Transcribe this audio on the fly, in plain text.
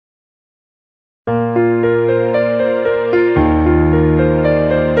Headlines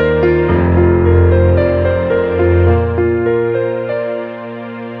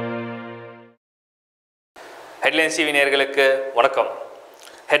TV நேயர்களுக்கு வணக்கம்.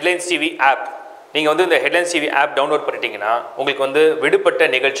 Headlines TV app நீங்கள் வந்து இந்த Headlines TV ஆப் டவுன்லோட் பண்ணிட்டீங்கன்னா உங்களுக்கு வந்து விடுபட்ட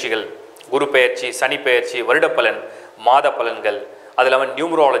நிகழ்ச்சிகள், குரு பெயர்ச்சி, சனி பெயர்ச்சி, வருட பலன், மாத பலன்கள், அது இல்லாமல்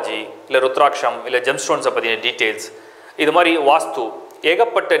நியூமராலஜி, இல்லை ருத்ராட்சம், இல்லை ஜெம்ஸ்டோன்ஸை பற்றின டீட்டெயில்ஸ், இது மாதிரி வாஸ்து,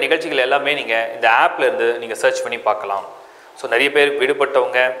 ஏகப்பட்ட நிகழ்ச்சிகள் எல்லாமே நீங்கள் இந்த ஆப்லேருந்து நீங்கள் சர்ச் பண்ணி பார்க்கலாம். ஸோ நிறைய பேர்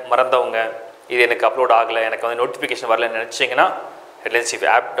விடுபட்டவங்க, மறந்தவங்க, இது எனக்கு அப்லோட் ஆகலை, எனக்கு வந்து நோட்டிஃபிகேஷன் வரலன்னு நினச்சிங்கன்னா Headlines TV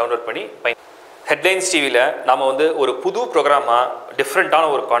ஆப் டவுன்லோட் பண்ணி ஹெட்லைன்ஸ் டிவியில் நாம் வந்து ஒரு புது ப்ரோக்ராமாக டிஃப்ரெண்ட்டான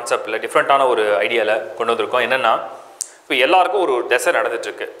ஒரு கான்செப்டில், டிஃப்ரெண்ட்டான ஒரு ஐடியாவில் கொண்டு வந்திருக்கோம். என்னென்னா, இப்போ எல்லாருக்கும் ஒரு தசை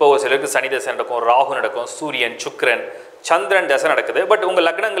நடந்துட்டுருக்கு. இப்போ ஒரு சிலருக்கு சனி தசை நடக்கும், ராகு நடக்கும், சூரியன், சுக்கிரன், சந்திரன் தசை நடக்குது. பட் உங்கள்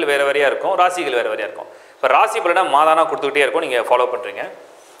லக்னங்கள் வேறு வேறையாக இருக்கும், ராசிகள் வேறு வேறையாக இருக்கும். இப்போ ராசி பலனா மாதானா கொடுத்துக்கிட்டே இருக்கும், நீங்கள் ஃபாலோ பண்ணுறீங்க.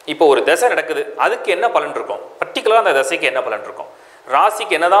 இப்போ ஒரு தசை நடக்குது, அதுக்கு என்ன பலன் இருக்கும், பர்டிகுலராக அந்த தசைக்கு என்ன பலன் இருக்கும்.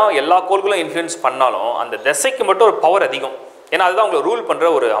 ராசிக்கு என்ன தான் எல்லா கோள்களும் இன்ஃப்ளூயன்ஸ் பண்ணாலும் அந்த தசைக்கு மட்டும் ஒரு பவர் அதிகம். ஏன்னா அதுதான் உங்களை ரூல் பண்ணுற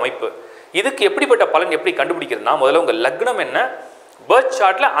ஒரு அமைப்பு. இதுக்கு எப்படிப்பட்ட பலன் எப்படி கண்டுபிடிக்கிறதுனா, முதல்ல உங்கள் லக்னம் என்ன, பர்த்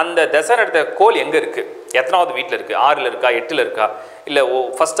சார்ட்டில் அந்த தசை நடத்த கோள் எங்கே இருக்குது, எத்தனாவது வீட்டில் இருக்குது, 6ல் இருக்கா, 8ல் இருக்கா, இல்லை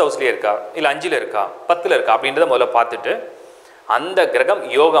ஃபர்ஸ்ட் ஹவுஸ்லேயே இருக்கா, இல்லை 5ல் இருக்கா, 10ல் இருக்கா அப்படின்றத முதல்ல பார்த்துட்டு, அந்த கிரகம்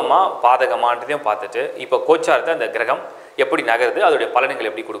யோகமாக பாதகமானதையும் பார்த்துட்டு, இப்போ கோச்சாரத்தை அந்த கிரகம் எப்படி நகருது, அதோடைய பலன்கள்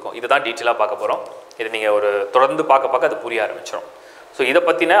எப்படி கொடுக்கும், இதுதான் டீட்டெயிலாக பார்க்க போகிறோம். இது நீங்கள் ஒரு தொடர்ந்து பார்க்க அது புரிய ஆரம்பிச்சிடும். ஸோ இதை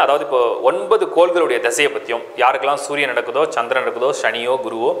பற்றின, அதாவது இப்போ 9 கோள்களுடைய தசையை பற்றியும், யாருக்கெல்லாம் சூரியன் நடக்குதோ, சந்திரன் நடக்குதோ, சனியோ,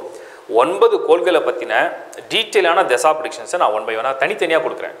 குருவோ, 9 கோள்களை பற்றின டீட்டெயிலான தசா ப்ரிடிக்ஷன்ஸை நான் 1 by 1 தனித்தனியாக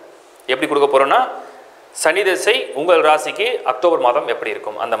கொடுக்குறேன். எப்படி கொடுக்க போகிறோன்னா, சனி தசை உங்கள் ராசிக்கு அக்டோபர் மாதம் எப்படி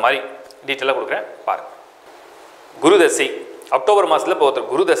இருக்கும் அந்த மாதிரி டீட்டெயிலாக கொடுக்குறேன் பாருங்கள். குரு தசை அக்டோபர் மாதத்தில் இப்போ ஒருத்தர்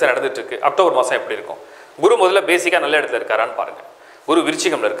குரு தசை நடந்துட்டுருக்கு, அக்டோபர் மாதம் எப்படி இருக்கும். குரு முதல்ல பேசிக்காக நல்ல இடத்துல இருக்காரான்னு பாருங்கள். குரு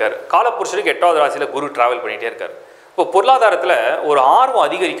விருச்சிகமில் இருக்கார், காலப்புருஷனுக்கு 8வது ராசியில் குரு ட்ராவல் பண்ணிகிட்டே இருக்கார். இப்போ பொருளாதாரத்தில் ஒரு ஆர்வம்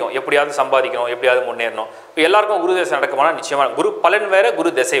அதிகரிக்கும், எப்படியாவது சம்பாதிக்கணும், எப்படியாவது முன்னேறணும். இப்போ எல்லாருக்கும் குரு தசை நடக்குமானா நிச்சயமாக குரு பலன் வேறு, குரு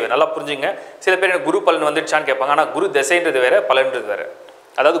தசை வேறு. நல்லா புரிஞ்சுங்க. சில பேர் எனக்கு குரு பலன் வந்துடுச்சான்னு கேட்பாங்க. ஆனால் குரு தசைன்றது வேறு, பலன்றது வேறு.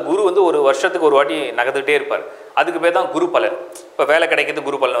 அதாவது குரு வந்து ஒரு வருஷத்துக்கு ஒரு வாட்டி நகர்ந்துகிட்டே இருப்பார், அதுக்கு பேர் தான் குரு பலன். இப்போ வேலை கிடைக்கிறது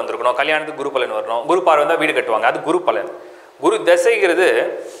குரு பலன் வந்திருக்கணும், கல்யாணத்துக்கு குரு பலன் வரணும், குரு பார்வை வந்தால் வீடு கட்டுவாங்க, அது குரு பலன். குரு தசைங்கிறது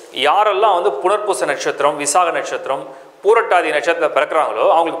யாரெல்லாம் வந்து புனர்பூச நட்சத்திரம், விசாக நட்சத்திரம், பூரட்டாதி நட்சத்திரத்தில் பிறக்கிறாங்களோ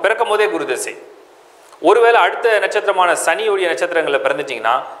அவங்களுக்கு பிறக்கும் போதே குரு தசை. ஒருவேளை அடுத்த நட்சத்திரமான சனியுடைய நட்சத்திரங்களில்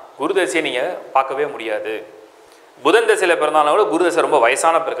பிறந்துட்டிங்கன்னா குரு தசையை நீங்கள் பார்க்கவே முடியாது. புதன் தசையில் பிறந்தாலும் கூட குரு தசை ரொம்ப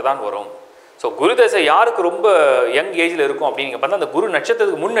வயசான பிறகு தான் வரும். ஸோ குரு தசை யாருக்கு ரொம்ப யங் ஏஜில் இருக்கும் அப்படின்னு நீங்கள் பார்த்தா, அந்த குரு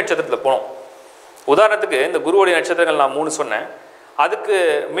நட்சத்திரத்துக்கு முன் நட்சத்திரத்தில் போகணும். உதாரணத்துக்கு இந்த குருவுடைய நட்சத்திரங்கள் நான் 3 சொன்னேன். அதுக்கு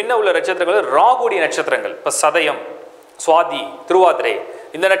முன்ன உள்ள நட்சத்திரங்கள் ராகுடைய நட்சத்திரங்கள். இப்போ சதயம், சுவாதி, திருவாதிரை,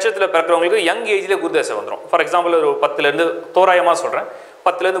 இந்த நட்சத்திரத்தில் பிறக்கிறவங்களுக்கு யங் ஏஜில் குரு தசை வந்துடும். ஃபார் எக்ஸாம்பிள் ஒரு 10லேருந்து தோராயமாக சொல்கிறேன்,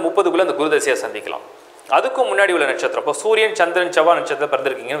 10லேருந்து 30க்குள்ளே அந்த குரு தசையை சந்திக்கலாம். அதுக்கும் முன்னாடி உள்ள நட்சத்திரம், இப்போ சூரியன், சந்திரன், செவ்வாய் நட்சத்திரம்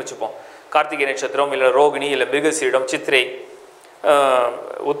பிறந்திருக்கீங்கன்னு வச்சுப்போம். கார்த்திகை நட்சத்திரம், இல்லை ரோகிணி, இல்லை மிருகசீரிடம், சித்திரை,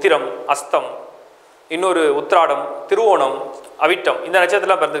 உத்திரம், அஸ்தம், இன்னொரு உத்திராடம், திருவோணம், அவிட்டம், இந்த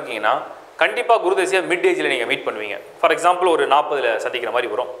நட்சத்திரம்லாம் பிறந்திருக்கீங்கன்னா கண்டிப்பாக குரு தசையை மிட் ஏஜில் நீங்கள் மீட் பண்ணுவீங்க. ஃபார் எக்ஸாம்பிள் ஒரு 40ல் சந்திக்கிற மாதிரி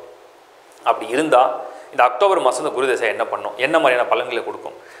வரும். அப்படி இருந்தால் இந்த அக்டோபர் மாதம் இந்த குரு தசை என்ன பண்ணும், என்ன மாதிரியான பலன்களை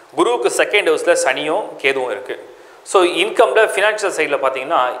கொடுக்கும். குருவுக்கு 2nd ஹவுஸில் சனியும் கேதுவும் இருக்குது. ஸோ இன்கமில் ஃபினான்ஷியல் சைடில்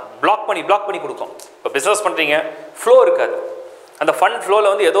பார்த்தீங்கன்னா பிளாக் பண்ணி கொடுக்கும். இப்போ பிஸ்னஸ் பண்ணுறீங்க, ஃப்ளோ இருக்காது. அந்த ஃபண்ட் ஃப்ளோவில்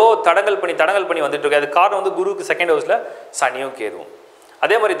வந்து ஏதோ தடங்கல் பண்ணி வந்துட்டு இருக்கு. அது காரணம் வந்து குருவுக்கு 2nd ஹவுஸில் சனியும் கேதுவும்.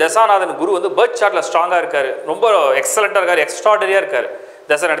 அதே மாதிரி தசாநாதன் குரு வந்து பர்த் சார்ட்டில் ஸ்ட்ராங்காக இருக்கார், ரொம்ப எக்ஸலண்ட்டாக இருக்கார், எக்ஸ்ட்ராடரியாக இருக்கார்,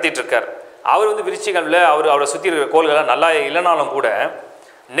 தசை நடத்திட்டு இருக்கார். அவர் வந்து விருச்சிகமில் அவரை சுற்றி இருக்கிற கோள்கள்லாம் நல்லா இல்லைனாலும் கூட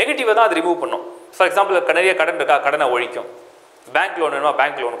நெகட்டிவாக தான் அது ரிமூவ் பண்ணும். ஃபார் எக்ஸாம்பிள் நிறைய கடன் இருக்கா, கடனை ஒழிக்கும். பேங்க் லோன் வேணுமா,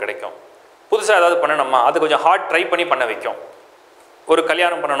 பேங்க் லோன் கிடைக்கும். புதுசாக ஏதாவது பண்ணணுமா, அது கொஞ்சம் ஹார்ட் ட்ரை பண்ண வைக்கும். ஒரு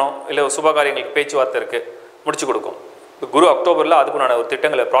கல்யாணம் பண்ணணும், இல்லை சுபகாரியங்களுக்கு பேச்சுவார்த்தை இருக்குது, முடிச்சு கொடுக்கும். குரு அக்டோபரில் அதுக்கு நான் ஒரு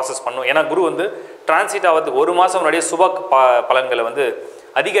திட்டங்களை ப்ராசஸ் பண்ணும். ஏன்னா குரு வந்து டிரான்சிட் ஆகிறதுக்கு 1 மாதம் முன்னாடியே சுப பலன்களை வந்து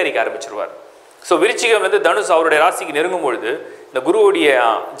அதிகரிக்க ஆரம்பிச்சிருவார். ஸோ விருச்சிகம் வந்து தனுஷ் அவருடைய ராசிக்கு நெருங்கும் பொழுது இந்த குருவுடைய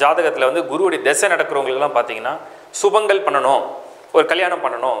ஜாதகத்தில் வந்து குருவுடைய தசை நடக்கிறவங்களுக்கெல்லாம் பார்த்தீங்கன்னா சுபங்கள் பண்ணணும், ஒரு கல்யாணம்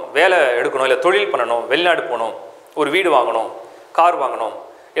பண்ணணும், வேலை எடுக்கணும், இல்லை தொழில் பண்ணணும், வெளிநாடு போகணும், ஒரு வீடு வாங்கணும், கார் வாங்கணும்,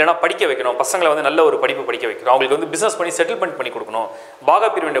 இல்லைனா படிக்க வைக்கணும், பசங்களை வந்து நல்ல ஒரு படிப்பு படிக்க வைக்கணும், அவங்களுக்கு வந்து பிஸ்னஸ் பண்ணி செட்டில்மெண்ட் பண்ணி கொடுக்கணும், பாக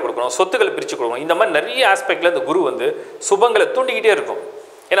பிரிவினை கொடுக்கணும், சொத்துக்களை பிரித்து கொடுக்கணும். இந்த மாதிரி நிறைய ஆஸ்பெக்டில் இந்த குரு வந்து சுபங்களை தூண்டிக்கிட்டே இருக்கும்.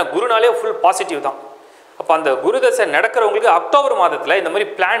 ஏன்னா குருனாலே ஃபுல் பாசிட்டிவ் தான். அப்போ அந்த குரு தசை நடக்கிறவங்களுக்கு அக்டோபர் மாதத்தில் இந்த மாதிரி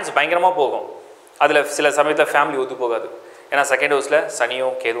பிளான்ஸ் பயங்கரமாக போகும். அதில் சில சமயத்தில் ஃபேமிலி ஒத்து போகாது. ஏன்னா 2nd ஹவுஸில்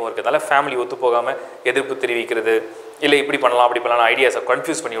சனியும் கேதுவும் இருக்கிறதுனால ஃபேமிலி ஒத்து போகாமல் எதிர்ப்பு தெரிவிக்கிறது, இல்லை இப்படி பண்ணலாம் அப்படி பண்ணலாம் ஐடியாஸை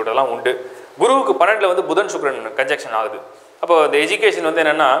கன்ஃபியூஸ் பண்ணி விடலாம் உண்டு. குருவுக்கு 12ல் வந்து புதன் சுக்கிரன் கன்ஜெக்ஷன் ஆகுது. அப்போ இந்த எஜுகேஷன் வந்து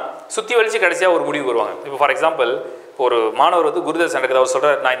என்னென்னா சுற்றி வலிச்சு கடைசியாக ஒரு முடிவு வருவாங்க. இப்போ ஃபார் எக்ஸாம்பிள் இப்போ ஒரு மாணவர் வந்து குரு தசை நடக்குது, அவர்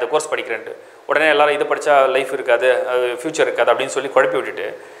சொல்கிறார் நான் இந்த கோர்ஸ் படிக்கிறேன்ட்டு. உடனே எல்லாரும் இதை படித்தா லைஃப் இருக்காது, ஃப்யூச்சர் இருக்காது அப்படின்னு சொல்லி குழப்பி விட்டுட்டு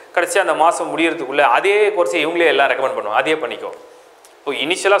கடைசியாக அந்த மாதம் முடியறதுக்குள்ளே அதே கோர்ஸை இவங்களே எல்லாம் ரெக்கமெண்ட் பண்ணுவோம், அதே பண்ணிக்கோ. இப்போ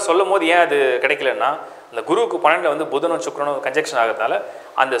இனிஷியலாக சொல்லும் போது ஏன் அது கிடைக்கலன்னா, அந்த குருவுக்கு 12 வந்து புதனும் சுக்கிரனும் கன்ஜெக்ஷன் ஆகிறதுனால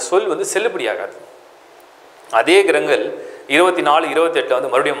அந்த சொல் வந்து செல்லுபடி ஆகாது. அதே கிரகங்கள் 24, 28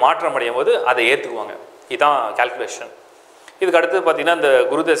 வந்து மறுபடியும் மாற்றம் அடையும் போது அதை ஏற்றுக்குவாங்க. இதுதான் கால்குலேஷன். இதுக்கு அடுத்தது பார்த்தீங்கன்னா, இந்த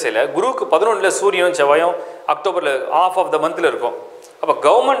குரு தசையில் குருவுக்கு 11 சூரியனும் செவ்வாயும் அக்டோபரில் ஆஃப் ஆஃப் த மந்தில் இருக்கும். அப்போ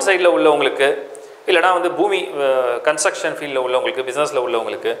கவர்மெண்ட் சைடில் உள்ளவங்களுக்கு, இல்லைனா வந்து பூமி கன்ஸ்ட்ரக்ஷன் ஃபீல்டில் உள்ளவங்களுக்கு, பிஸ்னஸில்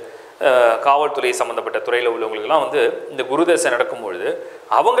உள்ளவங்களுக்கு, காவல்துறை சம்மந்தப்பட்ட துறையில் உள்ளவங்களுக்குலாம் வந்து இந்த குரு தசை நடக்கும்பொழுது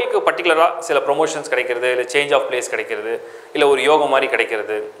அவங்களுக்கு பர்டிகுலராக சில ப்ரொமோஷன்ஸ் கிடைக்கிறது, இல்லை சேஞ்ச் ஆஃப் பிளேஸ் கிடைக்கிறது, இல்லை ஒரு யோகம் மாதிரி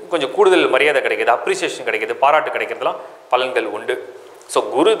கிடைக்கிறது, கொஞ்சம் கூடுதல் மரியாதை கிடைக்கிது, அப்ரிசியேஷன் கிடைக்கிது, பாராட்டு கிடைக்கிறதுலாம் பலன்கள் உண்டு. ஸோ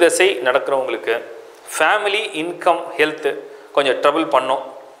குரு தசை நடக்கிறவங்களுக்கு ஃபேமிலி, இன்கம், ஹெல்த்து கொஞ்சம் ட்ரபிள் பண்ணும்.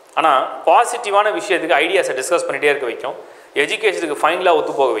 ஆனால் பாசிட்டிவான விஷயத்துக்கு ஐடியாஸை டிஸ்கஸ் பண்ணிகிட்டே இருக்க வைக்கும். எஜுகேஷனுக்கு ஃபைனலாக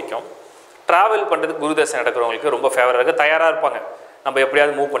ஒத்து போக வைக்கும். ட்ராவல் பண்ணுறதுக்கு குரு தசை நடக்கிறவங்களுக்கு ரொம்ப ஃபேவராக இருக்க தயாராக இருப்பாங்க. நம்ம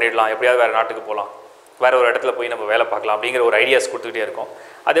எப்படியாவது மூவ் பண்ணிடலாம், எப்படியாவது வேறு நாட்டுக்கு போகலாம், வேறு ஒரு இடத்துல போய் நம்ம வேலை பார்க்கலாம் அப்படிங்கிற ஒரு ஐடியாஸ் கொடுத்துக்கிட்டே இருக்கும்.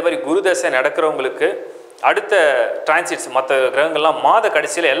 அதே மாதிரி குரு தசை நடக்கிறவங்களுக்கு அடுத்த டிரான்சிட்ஸ் மற்ற கிரகங்கள்லாம் மாத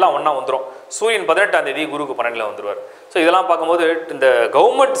கடைசியில் எல்லாம் ஒன்றா வந்துடும். சூரியன் 18ஆம் தேதி குருக்கு 12 வந்துடுவார். ஸோ இதெல்லாம் பார்க்கும்போது இந்த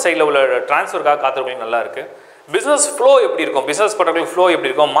கவர்மெண்ட் சைடில் உள்ள டிரான்ஸ்ஃபருக்காக காத்திருக்கவங்களுக்கு நல்லா இருக்குது. பிஸ்னஸ் ஃப்ளோ எப்படி இருக்கும், பிஸ்னஸ் பண்ணுறவங்களுக்கு ஃப்ளோ எப்படி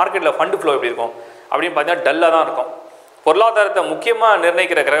இருக்கும், மார்க்கெட்டில் ஃபண்டு ஃப்ளோ எப்படி இருக்கும் அப்படின்னு பார்த்தீங்கன்னா டல்லாக தான் இருக்கும். பொருளாதாரத்தை முக்கியமாக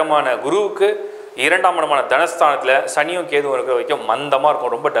நிர்ணயிக்கிற கிரகமான குருவுக்கு 2ஆம் இடமான தனஸ்தானத்தில் சனியும் கேதுவும் இருக்கிற வரைக்கும் மந்தமாக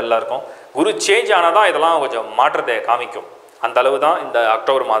இருக்கும், ரொம்ப டல்லாக இருக்கும். குரு சேஞ்ச் ஆனால் தான் இதெல்லாம் கொஞ்சம் மாற்றத்தை காமிக்கும். அந்த அளவு தான் இந்த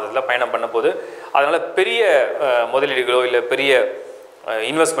அக்டோபர் மாதத்தில் பயணம் பண்ண போது. அதனால் பெரிய முதலீடுகளோ இல்லை பெரிய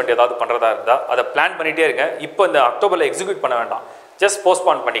இன்வெஸ்ட்மெண்ட் ஏதாவது பண்ணுறதா இருந்தால் அதை பிளான் பண்ணிகிட்டே இருங்க. இப்போ இந்த அக்டோபரில் எக்ஸிக்யூட் பண்ண வேண்டாம், ஜஸ்ட்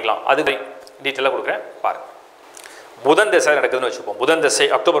போஸ்ட்பான் பண்ணிக்கலாம். அது டீட்டெயிலாக கொடுக்குறேன் பாருங்கள். புதன் தசை நடக்குதுன்னு வச்சுப்போம். புதன் தசை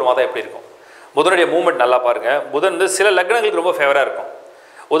அக்டோபர் மாதம் எப்படி இருக்கும்? புதனுடைய மூவ்மெண்ட் நல்லா பாருங்கள். புதன் வந்து சில லக்னங்களுக்கு ரொம்ப ஃபேவராக இருக்கும்.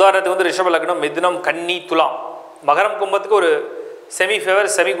 உதாரணத்துக்கு வந்து ரிஷப லக்னம், மிதுனம், கன்னி, துலாம், மகரம், கும்பத்துக்கு ஒரு semi favour,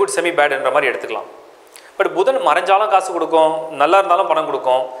 semi good, semi பேடுன்ற மாதிரி எடுத்துக்கலாம். பட் புதன் மறைஞ்சாலும் காசு கொடுக்கும், நல்லா இருந்தாலும் பணம்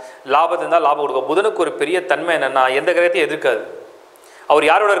கொடுக்கும், லாபத்து இருந்தால் லாபம் கொடுக்கும். புதனுக்கு ஒரு பெரிய தன்மை என்னென்னா, எந்த கிரகத்தையும் எதிர்க்காது. அவர்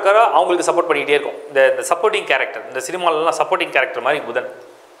யாரோட இருக்காரோ அவங்களுக்கு சப்போர்ட் பண்ணிக்கிட்டே இருக்கும். இந்த சப்போர்ட்டிங் கேரக்டர், இந்த சினிமாலெலாம் சப்போர்ட்டிங் கேரக்டர் மாதிரி புதன்.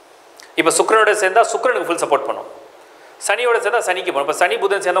 இப்போ சுக்கிரனோட சேர்ந்தால் சுக்கிரனுக்கு ஃபுல் சப்போர்ட் பண்ணும், சனியோட சேர்ந்தால் சனிக்கு பண்ணும். இப்போ சனி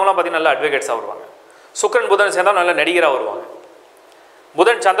புதன் சேர்ந்தவங்களாம் பார்த்தீங்கன்னா நல்ல அட்வொகேட்ஸாக வருவாங்க. சுக்கிரன் புதன் சேர்ந்தால் நல்ல நடிகராக வருவாங்க.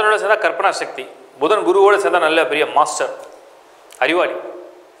 புதன் சந்திரனோட சேர்ந்தால் கற்பனா சக்தி. புதன் குருவோடு சேர்ந்தால் நல்ல பெரிய மாஸ்டர், அறிவாளி.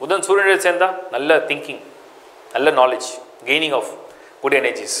 புதன் சூரியனோட சேர்ந்தால் நல்ல திங்கிங், நல்ல knowledge, gaining of good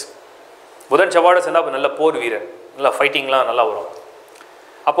energies. புதன் செவ்வாயோட சேர்ந்தால் நல்ல போர் வீரர், நல்லா ஃபைட்டிங்லாம் நல்லா வரும்.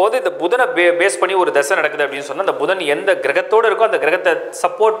 அப்போ வந்து இந்த புதனை பேஸ் பண்ணி ஒரு தசை நடக்குது அப்படின்னு சொன்னால், அந்த புதன் எந்த கிரகத்தோடு இருக்கோ அந்த கிரகத்தை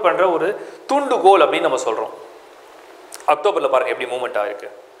சப்போர்ட் பண்ணுற ஒரு தூண்டுகோல் அப்படின்னு நம்ம சொல்கிறோம். அக்டோபரில் பாருங்கள் எப்படி மூவ்மெண்ட்டாக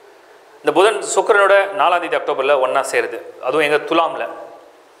இருக்குது. இந்த புதன் சுக்கிரனோட 4ஆம் தேதி அக்டோபரில் ஒன்றா சேருது. அதுவும் எங்கள் துலாமில்.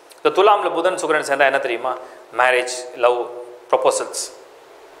 இந்த துலாமில் புதன் சுக்கிரன் சேர்ந்தால் என்ன தெரியுமா? மேரேஜ், லவ், ப்ரொபோசல்ஸ்,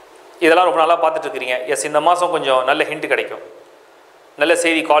 இதெல்லாம் ரொம்ப நல்லா பார்த்துட்ருக்கிறீங்க. எஸ், இந்த மாதம் கொஞ்சம் நல்ல ஹிண்ட் கிடைக்கும், நல்ல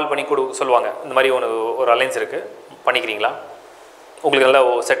செய்தி கால் பண்ணி சொல்லுவாங்க. இந்த மாதிரி ஒரு அலைன்ஸ் இருக்குது, பண்ணிக்கிறீங்களா, உங்களுக்கு நல்லா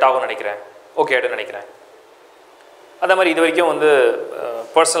செட் ஆகும்னு நினைக்கிறேன், ஓகே ஆகிடுன்னு நினைக்கிறேன். அந்த மாதிரி இது வரைக்கும் வந்து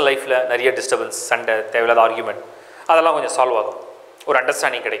பர்சனல் லைஃப்பில் நிறைய டிஸ்டர்பன்ஸ், சண்டை, தேவையில்லாத ஆர்கியூமெண்ட், அதெல்லாம் கொஞ்சம் சால்வ் ஆகும். ஒரு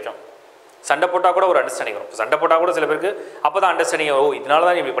அண்டர்ஸ்டாண்டிங் கிடைக்கும். சண்டை போட்டால் கூட ஒரு அண்டர்ஸ்டாண்டிங் வரும். சண்டை போட்டால் கூட சில பேருக்கு அப்போ தான் அண்டர்ஸ்டாண்டிங், ஓ இதனால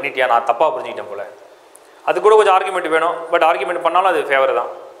தான் இப்படி பண்ணிட்டியா, நான் தப்பாக புரிஞ்சுக்கிட்டேன் போல். அது கூட கொஞ்சம் ஆர்கியூமெண்ட் வேணும், பட் ஆர்கியூமெண்ட் பண்ணாலும் அது ஃபேவர் தான்.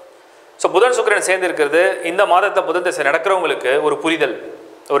 ஸோ புதன் சுக்கிரன் சேர்ந்து இருக்கிறது இந்த மாதத்தை புதன் தசை நடக்கிறவங்களுக்கு ஒரு புரிதல்,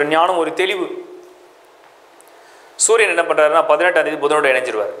 ஒரு ஞானம், ஒரு தெளிவு. சூரியன் என்ன பண்ணுறாருன்னா 18ஆம் தேதி புதனோட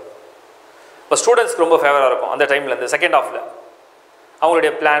இணைஞ்சிருவார். இப்போ ஸ்டூடெண்ட்ஸ்க்கு ரொம்ப ஃபேவராக இருக்கும் அந்த டைமில். இந்த செகண்ட் ஹாஃபில்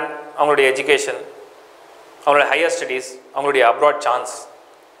அவங்களுடைய பிளான், அவங்களுடைய எஜுகேஷன், அவங்களுடைய ஹையர் ஸ்டடீஸ், அவங்களுடைய அப்ராட் சான்ஸ்,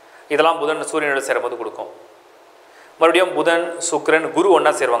 இதெல்லாம் புதன் சூரியனோட சேரும்போது கொடுக்கும். மறுபடியும் புதன் சுக்கிரன் குரு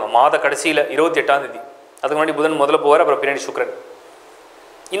ஒன்றா சேருவாங்க மாத கடைசியில் 28ஆம் தேதி. அதுக்கு முன்னாடி புதன் முதல்ல போவார், அப்புறம் பின்னாடி சுக்கிரன்.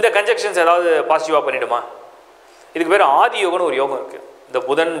 இந்த கன்ஜெக்ஷன்ஸ் ஏதாவது பாசிட்டிவாக பண்ணிவிடுமா? இதுக்கு பேர் ஆதி யோகம்னு ஒரு யோகம் இருக்குது. இந்த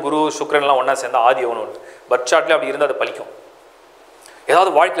புதன் குரு சுக்கிரன்லாம் ஒன்றா சேர்ந்தால் ஆதி யோகம்னு ஒன்று. பர்த் சார்ட்டில் அப்படி இருந்தால் அது பலிக்கும்.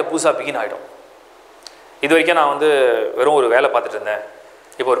 ஏதாவது வாழ்க்கையில் புதுசாக பிகின் ஆகிடும். இது வரைக்கும் நான் வந்து வெறும் ஒரு வேலை பார்த்துட்டு இருந்தேன்,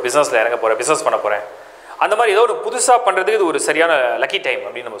 இப்போ ஒரு பிஸ்னஸில் இறங்க போகிறேன், பிஸ்னஸ் பண்ண போகிறேன். அந்த மாதிரி ஏதோ ஒரு புதுசாக பண்ணுறதுக்கு இது ஒரு சரியான லக்கி டைம்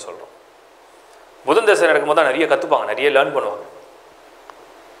அப்படின்னு நம்ம சொல்கிறோம். புதன் தசை நடக்கும்போது தான் நிறைய கற்றுப்பாங்க, நிறைய லேர்ன் பண்ணுவாங்க,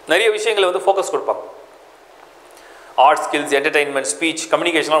 நிறைய விஷயங்களை வந்து ஃபோக்கஸ் கொடுப்பாங்க. ஆர்ட் ஸ்கில்ஸ், என்டர்டெயின்மெண்ட், ஸ்பீச்,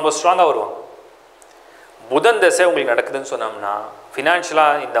 கம்யூனிகேஷன்லாம் ரொம்ப ஸ்ட்ராங்காக வருவாங்க. புதன் தசை உங்களுக்கு நடக்குதுன்னு சொன்னோம்னா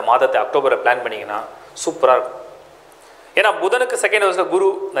ஃபினான்ஷியலாக இந்த மாதத்தை அக்டோபரை பிளான் பண்ணிங்கன்னா சூப்பராக இருக்கும். ஏன்னா புதனுக்கு செகண்ட் ஹவுஸில் குரு,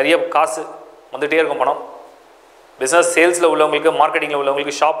 நிறைய காசு வந்துகிட்டே இருக்கும், பணம். பிஸ்னஸ் சேல்ஸில் உள்ளவங்களுக்கு, மார்க்கெட்டிங்கில்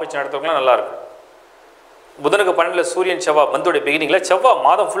உள்ளவங்களுக்கு, ஷாப் வச்சு நடத்துறவங்களாம் நல்லாயிருக்கும். புதனுக்கு 12 சூரியன் செவ்வாய் மந்தோடைய பிகினிங்கில் செவ்வாய்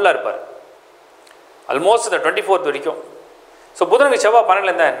மாதம் ஃபுல்லாக இருப்பார், ஆல்மோஸ்ட் இந்த 24th வரைக்கும். ஸோ புதனுக்கு செவ்வாய் 12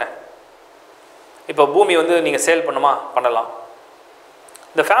 இருந்தால் என்ன? இப்போ பூமி வந்து நீங்கள் சேல் பண்ணுமா பண்ணலாம்.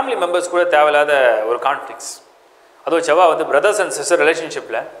 இந்த ஃபேமிலி மெம்பர்ஸ் கூட தேவையில்லாத ஒரு கான்ஃப்ளிக்ஸ், அதுவும் செவ்வாய் வந்து பிரதர்ஸ் அண்ட் சிஸ்டர்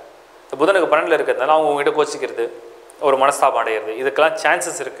ரிலேஷன்ஷிப்பில் இந்த புதனுக்கு 12 இருக்கிறதுனால அவங்க உங்ககிட்ட கோச்சிக்கிறது, ஒரு மனஸ்தாபம் அடைகிறது, இதுக்கெல்லாம்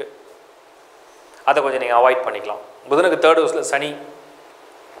சான்சஸ் இருக்குது. அதை கொஞ்சம் நீங்கள் அவாய்ட் பண்ணிக்கலாம். புதனுக்கு 3rd ஹவுஸில் சனி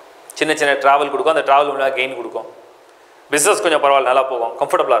சின்ன சின்ன ட்ராவல் கொடுக்கும், அந்த ட்ராவல் மூலமாக கெயின் கொடுக்கும். பிஸ்னஸ் கொஞ்சம் பரவாயில்ல, நல்லா போகும்,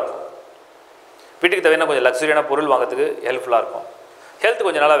 கம்ஃபர்டபுளாக இருக்கும். வீட்டுக்கு தேவையான கொஞ்சம் லக்ஸரியான பொருள் வாங்கிறதுக்கு ஹெல்ப்ஃபுல்லாக இருக்கும். ஹெல்த்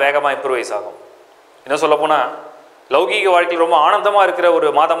கொஞ்சம் நல்லா வேகமாக இம்ப்ரூவைஸ் ஆகும். இன்னும் சொல்லப்போனால் லௌகீக வாழ்க்கையில் ரொம்ப ஆனந்தமாக இருக்கிற ஒரு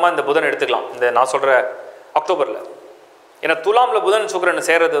மாதமாக இந்த புதன் எடுத்துக்கலாம், இந்த நான் சொல்கிற அக்டோபரில். ஏன்னா துலாமில் புதன் சுக்கிரன்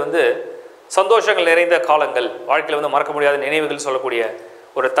சேர்றது வந்து சந்தோஷங்கள் நிறைந்த காலங்கள், வாழ்க்கையில் வந்து மறக்க முடியாத நினைவுகள் சொல்லக்கூடிய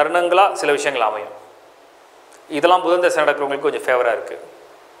ஒரு தருணங்களாக சில விஷயங்கள் அமையும். இதெல்லாம் புதன் தசை நடக்கிறவங்களுக்கு கொஞ்சம் ஃபேவராக இருக்குது.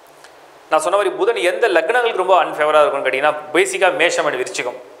 நான் சொன்ன மாதிரி புதன் எந்த லக்னங்களுக்கு ரொம்ப அன்ஃபேவராக இருக்கும்னு கேட்டிங்கன்னா பேசிக்காக மேஷம் அண்ட்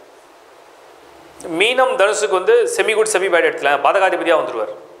விருச்சிகம். மீனம் தனுசுக்கு வந்து செமி குட் செமி பேட் எடுத்துக்கலாம், பாதகாதிபதியாக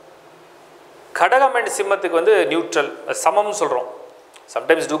வந்துடுவார். கடகம் அண்ட் சிம்மத்துக்கு வந்து நியூட்ரல் சமம்னு சொல்கிறோம்.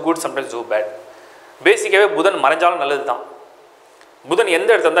 Sometimes two good, sometimes two bad. பேசிக்காகவே புதன் மறைஞ்சாலும் நல்லது தான். புதன் எந்த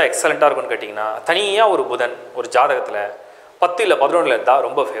இடத்துல இருந்தால் எக்ஸலண்ட்டாக இருக்கும்னு கேட்டிங்கன்னா, தனியாக ஒரு புதன் ஒரு ஜாதகத்தில் 10 இல்லை 11 இருந்தால்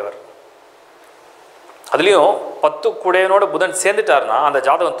ரொம்ப ஃபேவர். அதுலேயும் 10 கூடையனோட புதன் சேர்ந்துட்டாருன்னா அந்த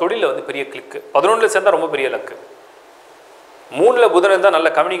ஜாதகம் தொழிலில் வந்து பெரிய கிளிக்கு. 11 சேர்ந்தால் ரொம்ப பெரிய லக்கு. 3 புதன் இருந்தால்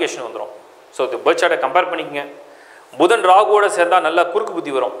நல்ல கம்யூனிகேஷன் வந்துடும். ஸோ இது பேர்த் சார்ட்டை கம்பேர் பண்ணிக்கங்க. புதன் ராகுவோட சேர்ந்தால் நல்லா குறுக்கு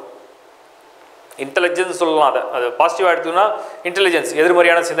புத்தி வரும், இன்டெலிஜென்ஸ் சொல்லலாம். அது பாசிட்டிவாக எடுத்துக்கணும்னா இன்டெலிஜென்ஸ்,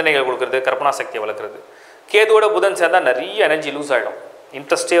 எதிர்மறையான சிந்தனைகள் கொடுக்குறது, கற்பனா சக்தியை வளர்க்குறது. கேதுவோட புதன் சேர்ந்தால் நிறைய எனர்ஜி லூஸ் ஆகிடும்,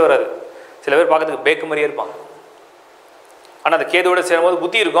 இன்ட்ரெஸ்டே வராது. சில பேர் பார்க்கறதுக்கு பேக்கு மாதிரியே இருப்பாங்க, ஆனால் அந்த கேதுவோட சேரும்போது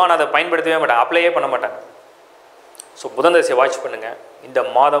புத்தி இருக்கும், ஆனால் அதை பயன்படுத்தவே மாட்டாங்க, அப்ளையே பண்ண மாட்டாங்க. ஸோ புதன் தசையை வாட்ச் பண்ணுங்கள். இந்த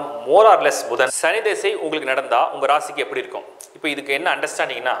மாதம் மோர் ஆர் லெஸ் புதன் சனி தசை உங்களுக்கு நடந்தால் உங்கள் ராசிக்கு எப்படி இருக்கும்? இப்போ இதுக்கு என்ன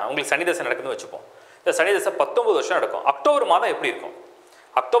அண்டர்ஸ்டாண்டிங்னா, உங்களுக்கு சனி தசை நடக்குதுன்னு வச்சுப்போம். இந்த சனி தசை 19 வருஷம் நடக்கும். அக்டோபர் மாதம் எப்படி இருக்கும்?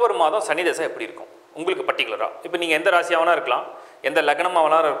 அக்டோபர் மாதம் சனி தசை எப்படி இருக்கும் உங்களுக்கு பர்டிகுலராக? இப்போ நீங்கள் எந்த ராசியாகனா இருக்கலாம், எந்த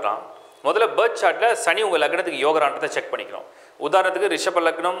லக்னமாகனா இருக்கலாம். முதல்ல பேர்த் சார்ட்டில் சனி உங்கள் லக்னத்துக்கு யோகரான்றதை செக் பண்ணிக்கணும். உதாரணத்துக்கு ரிஷப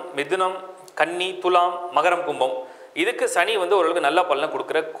லக்னம், மிதுனம், கன்னி, துலாம், மகரம், கும்பம். இதுக்கு சனி வந்து ஓரளவுக்கு நல்ல பலனை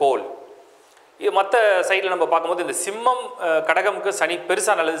கொடுக்குற கோல். இது மற்ற சைடில் நம்ம பார்க்கும்போது இந்த சிம்மம் கடகமுக்கு சனி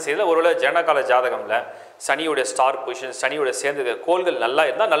பெருசாக நல்லது செய்யல. ஒருவேளை ஜனகால ஜாதகமில் சனியோடைய ஸ்டார் பொசிஷன், சனியோட சேர்ந்து கோள்கள் நல்லா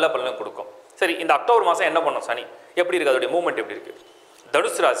இருந்தால் நல்ல பலனை கொடுக்கும். சரி, இந்த அக்டோபர் மாதம் என்ன பண்ணும்? சனி எப்படி இருக்குது, அதோடைய மூவ்மெண்ட் எப்படி இருக்குது?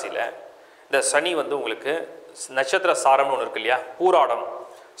 தனுசு ராசியில் இந்த சனி வந்து உங்களுக்கு நட்சத்திர சாரம்னு ஒன்று இருக்கு இல்லையா, பூராடம்,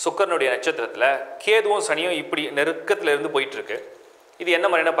 சுக்கரனுடைய நட்சத்திரத்தில் கேதுவும் சனியும் இப்படி நெருக்கத்தில் இருந்து போயிட்டுருக்கு. இது என்ன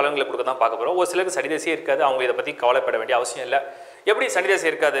மாதிரியான பலன்களை கொடுக்க தான் பார்க்க போகிறோம். ஒரு சிலருக்கு சனி தசையே இருக்காது, அவங்க இதை பற்றி கவலைப்பட வேண்டிய அவசியம் இல்லை. எப்படி சனி தசை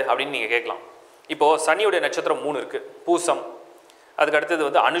இருக்காது அப்படின்னு நீங்கள் கேட்கலாம். இப்போது சனியுடைய நட்சத்திரம் 3 இருக்குது, பூசம், அதுக்கு அடுத்தது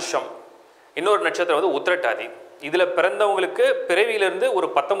வந்து அனுஷம், இன்னொரு நட்சத்திரம் வந்து உத்திரட்டாதி. இதில் பிறந்தவங்களுக்கு பிறவியிலிருந்து ஒரு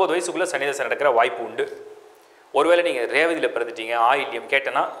 19 வயசுக்குள்ளே சனி தசை நடக்கிற வாய்ப்பு உண்டு. ஒருவேளை நீங்கள் ரேவதியில் பிறந்துட்டீங்க, ஆயில்யம்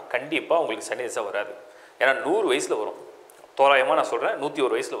கேட்டேன்னா கண்டிப்பாக உங்களுக்கு சனி தசை வராது. ஏன்னா 100 வயசில் வரும், தோராயமாக நான் சொல்கிறேன்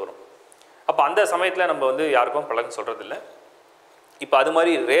 101 வயசில் வரும். அப்போ அந்த சமயத்தில் நம்ம வந்து யாருக்கும் பலன் சொல்கிறதில்ல. இப்போ அது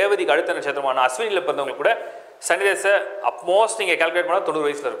மாதிரி ரேவதிக்கு அடுத்த நட்சத்திரமான அஸ்வினியில் பிறந்தவங்களுக்கு கூட சனி தசை அப்மோஸ்ட் நீங்கள் கால்குலேட் பண்ணால் 90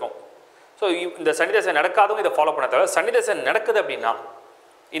 வயசில் இருக்கும். ஸோ இந்த சனி தசை நடக்காதவங்க இதை ஃபாலோ பண்ண தவிர, சனி தசை நடக்குது அப்படின்னா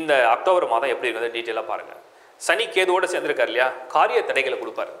இந்த அக்டோபர் மாதம் எப்படி இருக்குது டீட்டெயிலாக பாருங்கள். சனி கேதுவோடு சேர்ந்துருக்கார் இல்லையா, காரிய தடைகளை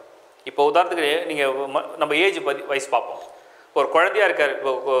கொடுப்பார். இப்போ உதாரணத்துக்கு நீங்கள் நம்ம ஏஜ் வயசு பார்ப்போம். ஒரு குழந்தையாக இருக்கார்,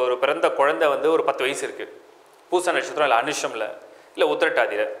 இப்போ ஒரு பிறந்த குழந்தை வந்து ஒரு 10 வயசு இருக்குது, பூச நட்சத்திரம் இல்லை அனுஷமில் இல்லை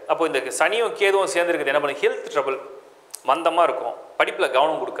உத்திரட்டாதியில். அப்போ இந்த சனியும் கேதுவும் சேர்ந்துருக்குது என்ன பண்ணும்? ஹெல்த் ட்ரபிள், மந்தமாக இருக்கும், படிப்பில்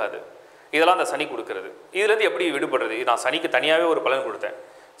கவனம் கொடுக்காது. இதெல்லாம் அந்த சனி கொடுக்கறது. இதுலேருந்து எப்படி விடுபடுறது? நான் சனிக்கு தனியாகவே ஒரு பலன் கொடுத்தேன்.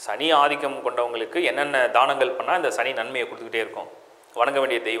 சனி ஆதிக்கம் கொண்டவங்களுக்கு என்னென்ன தானங்கள் பண்ணால் இந்த சனி நன்மையை கொடுத்துக்கிட்டே இருக்கும், வணங்க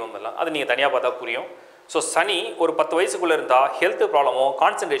வேண்டிய தெய்வம் எல்லாம், அது நீங்கள் தனியாக பார்த்தா புரியும். ஸோ சனி ஒரு 10 வயசுக்குள்ளே இருந்தால் ஹெல்த் ப்ராப்ளமோ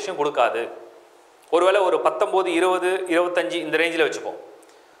கான்சன்ட்ரேஷன் கொடுக்காது. ஒருவேளை ஒரு 19, 20, 25 இந்த ரேஞ்சில் வச்சுப்போம்.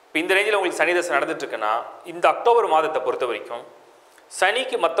 இப்போ இந்த ரேஞ்சில் உங்களுக்கு சனி தசை நடந்துட்டுருக்குன்னா இந்த அக்டோபர் மாதத்தை பொறுத்த வரைக்கும்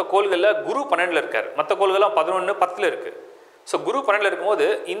சனிக்கு மற்ற கோள்களில் குரு 12 இருக்கார், மற்ற கோள்கள்லாம் 11, 10 இருக்குது. ஸோ குரு 12 இருக்கும்போது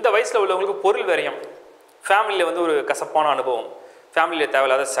இந்த வயசில் உள்ளவங்களுக்கு பொருள் விரயம், ஃபேமிலியில் வந்து ஒரு கசப்பான அனுபவம், ஃபேமிலியில்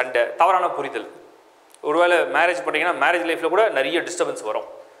தேவையில்லாத சண்டை, தவறான புரிதல். ஒருவேளை மேரேஜ் பண்ணிங்கன்னா மேரேஜ் லைஃப்பில் கூட நிறைய டிஸ்டர்பன்ஸ் வரும்.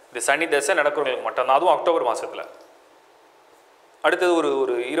 இது சனி தசை நடக்கிறவங்களுக்கு மட்டும்தான், அதுவும் அக்டோபர் மாதத்தில். அடுத்தது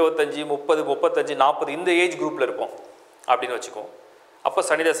ஒரு 25, 30, 35, 40 இந்த ஏஜ் குரூப்பில் இருப்போம் அப்படின்னு வச்சுக்கோம். அப்போ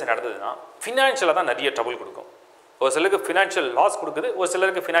சனி தசை நடந்ததுன்னா ஃபினான்ஷியலாக தான் நிறைய ட்ரபிள் கொடுக்கும். ஒரு சிலருக்கு ஃபினான்ஷியல் லாஸ் கொடுக்குது, ஒரு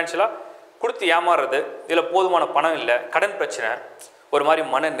சிலருக்கு ஃபினான்ஷியலாக கொடுத்து ஏமாறுறது, இதில் போதுமான பணம் இல்லை, கடன் பிரச்சனை, ஒரு மாதிரி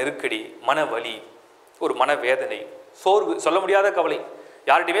மன நெருக்கடி, மன வலி, ஒரு மன வேதனை, சோர்வு, சொல்ல முடியாத கவலை,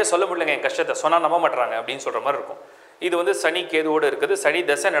 யார்கிட்டையுமே சொல்ல முடியலங்க என் கஷ்டத்தை, சொன்னால் நம்ப மாட்டுறாங்க அப்படின்னு சொல்கிற மாதிரி இருக்கும். இது வந்து சனி கேதுவோடு இருக்குது. சனி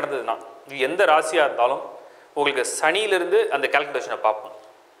தசை நடந்ததுன்னா இது எந்த ராசியாக இருந்தாலும் உங்களுக்கு சனியிலிருந்து அந்த கால்குலேஷனை பார்ப்போம்.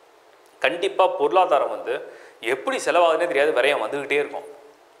 கண்டிப்பாக பொருளாதாரம் வந்து எப்படி செலவாகுதுன்னே தெரியாது, விரயம் வந்துக்கிட்டே இருக்கும்.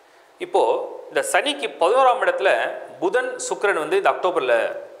 இப்போது இந்த சனிக்கு 11ஆம் இடத்துல புதன் சுக்கிரன் வந்து இந்த அக்டோபரில்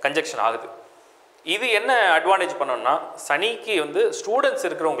கன்ஜெக்ஷன் ஆகுது. இது என்ன அட்வான்டேஜ் பண்ணோம்னா, சனிக்கு வந்து ஸ்டூடெண்ட்ஸ்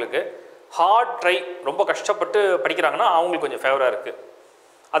இருக்கிறவங்களுக்கு ஹார்ட் ட்ரை ரொம்ப கஷ்டப்பட்டு படிக்கிறாங்கன்னா அவங்களுக்கு கொஞ்சம் ஃபேவராக இருக்குது.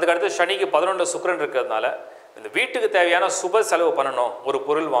 அதுக்கடுத்து சனிக்கு 11 சுக்கிரன் இருக்கிறதுனால இந்த வீட்டுக்கு தேவையான சுப செலவு பண்ணணும், ஒரு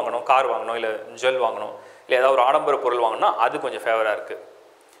பொருள் வாங்கணும், கார் வாங்கணும், இல்லை ஜுவல் வாங்கணும், இல்லை ஏதாவது ஒரு ஆடம்பர பொருள் வாங்கணும்னா அது கொஞ்சம் ஃபேவராக இருக்குது.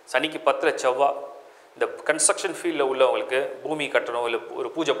 சனிக்கு 10 செவ்வாய் இந்த கன்ஸ்ட்ரக்ஷன் ஃபீல்டில் உள்ளவங்களுக்கு பூமி கட்டணும், இல்லை ஒரு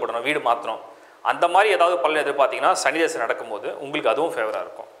பூஜை போடணும், வீடு மாற்றணும், அந்த மாதிரி ஏதாவது பலன் எதிர்பார்த்தீங்கன்னா சனி தசை நடக்கும்போது உங்களுக்கு அதுவும் ஃபேவராக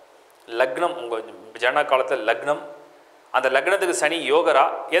இருக்கும். லக்னம் உங்கள் ஜனன காலத்தில் லக்னம், அந்த லக்னத்துக்கு சனி யோகரா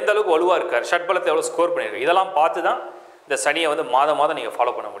எந்த அளவுக்கு வலுவாக இருக்கார், ஷட்பலத்தை எவ்வளோ ஸ்கோர் பண்ணியிருக்கு, இதெல்லாம் பார்த்து தான் இந்த சனியை வந்து மாதம் நீங்கள்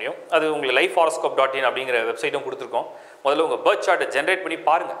ஃபாலோ பண்ண முடியும். அது உங்களுக்கு lifehoroscope.in அப்படிங்கிற வெப்சைட்டும் கொடுத்துருக்கோம். முதல்ல உங்கள் பர்த் சார்ட்டை ஜென்ரேட் பண்ணி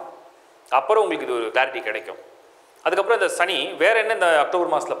பாருங்கள், அப்புறம் உங்களுக்கு இது ஒரு கிளாரிட்டி கிடைக்கும். அதுக்கப்புறம் இந்த சனி வேறு என்ன இந்த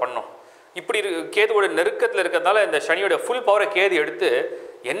அக்டோபர் மாதத்தில் பண்ணணும், இப்படி கேதுவோட நெருக்கத்தில் இருக்கிறதுனால இந்த சனியோட ஃபுல் பவரை கேது எடுத்து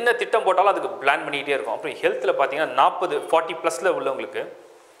என்ன திட்டம் போட்டாலும் அதுக்கு பிளான் பண்ணிக்கிட்டே இருக்கும். அப்புறம் ஹெல்த்தில் பார்த்தீங்கன்னா 40+ உள்ளவங்களுக்கு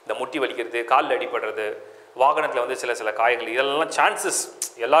இந்த முட்டி வலிக்கிறது, காலில் அடிபடுறது, வாகனத்தில் வந்து சில காயங்கள், இதெல்லாம் சான்சஸ்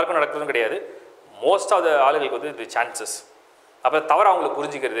எல்லாருக்கும் நடக்கிறதும் கிடையாது, மோஸ்ட் ஆஃப் த ஆளுகளுக்கு வந்து இது சான்சஸ். அப்புறம் தவிர அவங்களை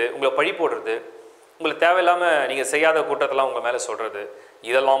புரிஞ்சிக்கிறது, உங்களை பழி போடுறது, உங்களுக்கு தேவையில்லாமல் நீங்கள் செய்யாத கூட்டத்தெல்லாம் உங்கள் மேலே சொல்கிறது,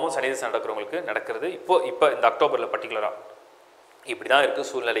 இதெல்லாமும் சனி தசை நடக்கிறவங்களுக்கு நடக்கிறது. இப்போ இந்த அக்டோபரில் பர்டிகுலராக இப்படி தான் இருக்குது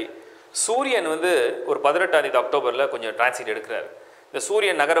சூழ்நிலை. சூரியன் வந்து ஒரு 18ஆம் தேதி அக்டோபரில் கொஞ்சம் டிரான்சிட் எடுக்கிறார். இந்த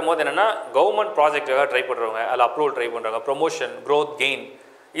சூரியன் நகரும் போது என்னென்னா கவர்மெண்ட் ப்ராஜெக்டாக ட்ரை பண்ணுறவங்க, அதில் அப்ரூவல் ட்ரை பண்ணுறவங்க, ப்ரொமோஷன், க்ரோத், கெயின்,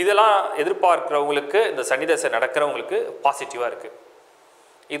 இதெல்லாம் எதிர்பார்க்குறவங்களுக்கு இந்த சனி தசை நடக்கிறவங்களுக்கு பாசிட்டிவாக இருக்குது.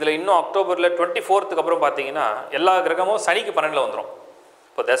 இதில் இன்னும் அக்டோபரில் 24க்கு அப்புறம் பார்த்தீங்கன்னா எல்லா கிரகமும் சனிக்கு 12 வந்துடும்.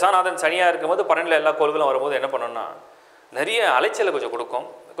 இப்போ தசாநாதன் சனியாக இருக்கும்போது 12 எல்லா கோள்களும் வரும்போது என்ன பண்ணணும்னா நிறைய அலைச்சலை கொஞ்சம் கொடுக்கும்.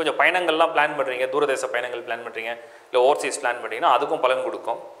 கொஞ்சம் பயணங்கள்லாம் பிளான் பண்ணுறீங்க, தூரதேச பயணங்கள் பிளான் பண்ணுறீங்க, இல்லை ஓவர்சீஸ் பிளான் பண்ணுறீங்கன்னா அதுக்கும் பலன்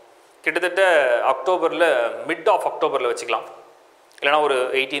கொடுக்கும். கிட்டத்தட்ட அக்டோபரில் மிட் ஆஃப் அக்டோபரில் வச்சுக்கலாம், இல்லைனா ஒரு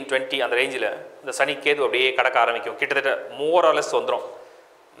 18-20 அந்த ரேஞ்சில் இந்த சனி கேது அப்படியே கடக்க ஆரம்பிக்கும். கிட்டத்தட்ட மோரலஸ் வந்துடும்.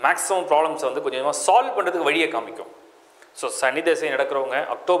 மேக்ஸிமம் ப்ராப்ளம்ஸை வந்து கொஞ்சமாக சால்வ் பண்ணுறதுக்கு வழியை காமிக்கும். ஸோ சனி தசை நடக்கிறவங்க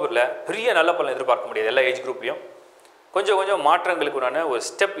அக்டோபரில் பெரிய நல்ல பலன் எதிர்பார்க்க முடியாது. எல்லா ஏஜ் குரூப்லையும் கொஞ்சம் மாற்றங்களுக்குண்டான ஒரு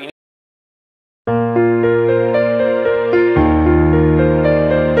ஸ்டெப்.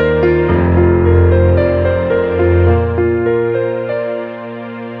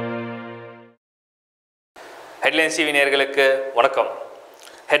 ஹெட்லைன்ஸ் டிவி நேயர்களுக்கு வணக்கம்.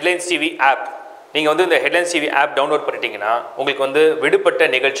 ஹெட்லைன்ஸ் டிவி ஆப் நீங்கள் வந்து இந்த ஹெட்லைன்ஸ் டிவி ஆப் டவுன்லோட் பண்ணிட்டீங்கன்னா உங்களுக்கு வந்து விடுபட்ட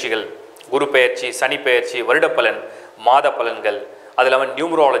நிகழ்ச்சிகள், குரு பெயர்ச்சி, சனி பெயர்ச்சி, வருட பலன், மாத பலன்கள், அது இல்லாமல்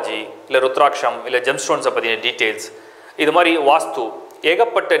நியூமராலஜி, இல்லை ருத்ராட்சம், இல்லை ஜெம்ஸ்டோன்ஸை பற்றின டீட்டெயில்ஸ், இது மாதிரி வாஸ்து,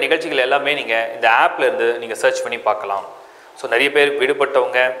 ஏகப்பட்ட நிகழ்ச்சிகள் எல்லாமே நீங்கள் இந்த ஆப்லேருந்து நீங்கள் சர்ச் பண்ணி பார்க்கலாம். ஸோ நிறைய பேர்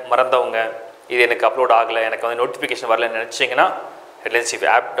விடுபட்டவங்க, மறந்தவங்க, இது எனக்கு அப்லோட் ஆகலை, எனக்கு வந்து நோட்டிஃபிகேஷன் வரலன்னு நினச்சிங்கன்னா ஹெட்லைன்ஸ் டிவி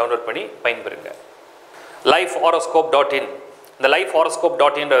ஆப் டவுன்லோட் பண்ணி பயன்பெறுங்க. lifehoroscope.in இந்த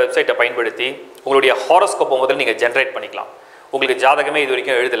lifehoroscope.in வெப்சைட்டை பயன்படுத்தி உங்களுடைய ஹாரோஸ்கோப்பை முதல்ல நீங்கள் ஜென்ரேட் பண்ணிக்கலாம். உங்களுக்கு ஜாதகமே இது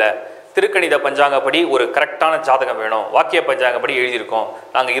வரைக்கும் எழுதலை, திருக்கணித பஞ்சாங்கப்படி ஒரு கரெக்டான ஜாதகம் வேணும், வாக்கிய பஞ்சாங்கப்படி எழுதியிருக்கோம்,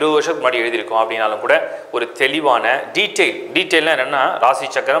 நாங்கள் 20 வருஷத்துக்கு முன்னாடி எழுதியிருக்கோம் அப்படின்னாலும் கூட ஒரு தெளிவான டீட்டெயில்னால் என்னென்னா ராசி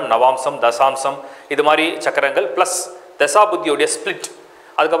சக்கரம், நவாம்சம், தசாம்சம், இது மாதிரி சக்கரங்கள் ப்ளஸ் தசாபுத்தியோடைய ஸ்பிளிட்,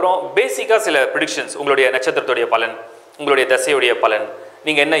 அதுக்கப்புறம் பேசிக்காக சில ப்ரிடிக்ஷன்ஸ், உங்களுடைய நட்சத்திரத்துடைய பலன், உங்களுடைய தசையுடைய பலன்,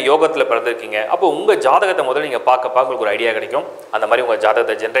 நீங்கள் என்ன யோகத்தில் பிறந்திருக்கீங்க, அப்போ உங்கள் ஜாதகத்தை முதல்ல நீங்கள் பார்க்க உங்களுக்கு ஒரு ஐடியா கிடைக்கும். அந்த மாதிரி உங்கள்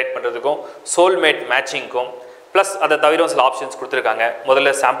ஜாதகத்தை ஜென்ரேட் பண்ணுறதுக்கும் சோல்மேட் மேட்சிங்க்கும் ப்ளஸ் அதை தவிர சில ஆப்ஷன்ஸ் கொடுத்துருக்காங்க.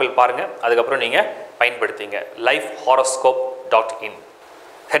 முதல்ல சாம்பிள் பாருங்கள், அதுக்கப்புறம் நீங்கள் பயன்படுத்திங்க. lifehoroscope.in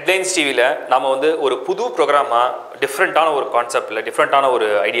ஹெட்லைன்ஸ் டிவியில் நாம் வந்து ஒரு புது ப்ரோக்ராமாக டிஃப்ரெண்ட்டான ஒரு கான்செப்டில், டிஃப்ரெண்ட்டான ஒரு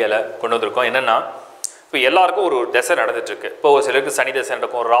ஐடியாவில் கொண்டு வந்திருக்கோம். என்னென்னா இப்போ எல்லாருக்கும் ஒரு தசை நடந்துகிட்ருக்கு. இப்போ ஒரு சிலருக்கு சனி தசை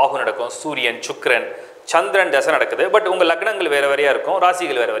நடக்கும், ராகு நடக்கும், சூரியன், சுக்கிரன், சந்திரன் தசை நடக்குது. பட் உங்கள் லக்னங்கள் வேறு வேறையாக இருக்கும்,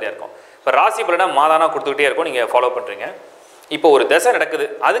 ராசிகள் வேறு வேறையாக இருக்கும். இப்போ ராசி பலனா மாதானா கொடுத்துக்கிட்டே இருக்கும், நீங்கள் ஃபாலோ பண்ணுறீங்க. இப்போ ஒரு தசை நடக்குது,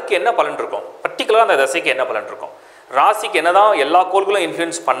 அதுக்கு என்ன பலன் இருக்கும், பர்டிகுலராக அந்த தசைக்கு என்ன பலன் இருக்கும். ராசிக்கு என்ன தான் எல்லா கோள்களும்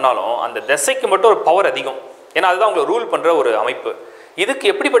இன்ஃப்ளூயன்ஸ் பண்ணாலும் அந்த தசைக்கு மட்டும் ஒரு பவர் அதிகம். ஏன்னா அதுதான் உங்களை ரூல் பண்ணுற ஒரு அமைப்பு. இதுக்கு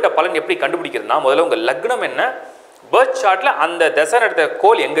எப்படிப்பட்ட பலன் எப்படி கண்டுபிடிக்கிறதுனா, முதல்ல உங்கள் லக்னம் என்ன, பர்த் சார்ட்டில் அந்த தசை நடத்த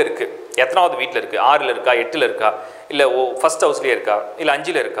கோள் எங்கே இருக்குது, எத்தனாவது வீட்டில் இருக்குது, 6ல் இருக்கா, 8ல் இருக்கா, இல்லை ஃபஸ்ட் ஹவுஸ்லேயே இருக்கா, இல்லை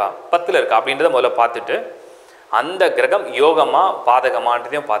 5ல் இருக்கா, 10ல் இருக்கா அப்படின்றத முதல்ல பார்த்துட்டு அந்த கிரகம் யோகமாக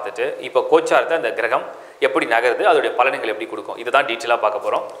பாதகமானதையும் பார்த்துட்டு இப்போ கோச்சாரத்தை அந்த கிரகம் எப்படி நகருது, அதோடைய பலன்கள் எப்படி கொடுக்கும், இதுதான் டீட்டெயிலாக பார்க்க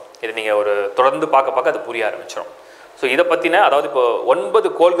போகிறோம். இது நீங்கள் ஒரு தொடர்ந்து பார்க்க அது புரிய ஆரம்பிச்சிடும். ஸோ இதை பற்றின, அதாவது இப்போ 9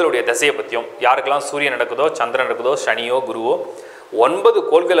 கோள்களுடைய திசையை பற்றியும், யாருக்கெல்லாம் சூரியன் நடக்குதோ, சந்திரன் நடக்குதோ, சனியோ, குருவோ, 9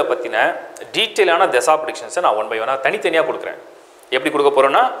 கோள்களை பற்றின டீட்டெயிலான தசா ப்ரிடிக்ஷன்ஸை நான் 1 by 1 தனித்தனியாக கொடுக்குறேன். எப்படி கொடுக்க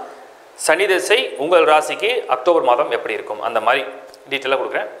போகிறோன்னா, சனி திசை உங்கள் ராசிக்கு அக்டோபர் மாதம் எப்படி இருக்கும் அந்த மாதிரி டீட்டெயிலாக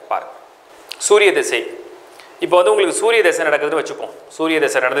கொடுக்குறேன் பாருங்கள். சூரிய திசை இப்போ வந்து உங்களுக்கு சூரிய திசை நடக்குதுன்னு வச்சுப்போம். சூரிய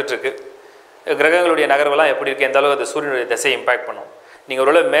திசை நடந்துகிட்ருக்கு, கிரகங்களுடைய நகர்வெல்லாம் எப்படி இருக்குது, எந்த அளவு அது சூரியனுடைய திசையை இம்பேக்ட் பண்ணும். நீங்கள்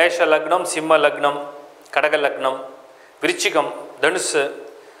ஒருவேளை மேஷ லக்னம், சிம்ம லக்னம், கடக லக்னம், விருச்சிகம், தனுசு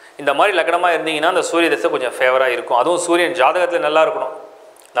இந்த மாதிரி லக்னமாக இருந்தீங்கன்னா அந்த சூரிய தசை கொஞ்சம் ஃபேவராக இருக்கும். அதுவும் சூரியன் ஜாதகத்தில் நல்லா இருக்கணும்,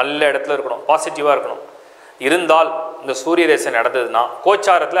 நல்ல இடத்துல இருக்கணும், பாசிட்டிவாக இருக்கணும். இருந்தால் இந்த சூரிய தசை நடந்ததுன்னா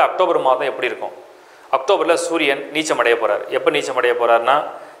கோச்சாரத்தில் அக்டோபர் மாதம் எப்படி இருக்கும்? அக்டோபரில் சூரியன் நீச்சம் அடைய போகிறார். எப்போ நீச்சம் அடைய போகிறார்னா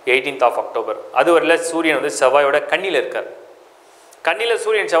 18th அக்டோபர். அதுவரையில் சூரியன் வந்து செவ்வாயோட கண்ணியில் இருக்கார். கண்ணியில்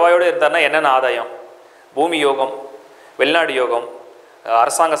சூரியன் செவ்வாயோடு இருந்தார்னா என்னென்ன ஆதாயம்? பூமி யோகம், வெளிநாடு யோகம்,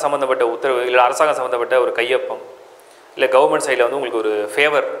 அரசாங்க சம்மந்தப்பட்ட உத்தரவு, இல்லை அரசாங்கம் சம்மந்தப்பட்ட ஒரு கையொப்பம், இல்லை கவர்மெண்ட் சைடில் வந்து உங்களுக்கு ஒரு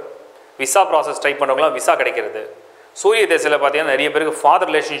favour, visa process try பண்ணுறவங்களாம் visa கிடைக்கிறது. சூரிய தேசத்தில் பார்த்தீங்கன்னா நிறைய பேருக்கு ஃபாதர்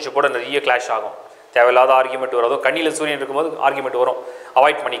ரிலேஷன்ஷிப்போட நிறைய கிளாஷ் ஆகும், தேவையில்லாத ஆர்குமெண்ட் வரும். அதுவும் கண்ணியில் சூரியன் இருக்கும்போது ஆர்குமெண்ட் வரும்,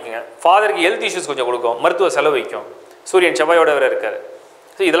 அவாய்ட் பண்ணிக்கோங்க. ஃபாதருக்கு ஹெல்த் இஷ்யூஸ் கொஞ்சம் கொடுக்கும், மருத்துவ செலவு வைக்கும். சூரியன் செவ்வாயோட வேறு இருக்கார்.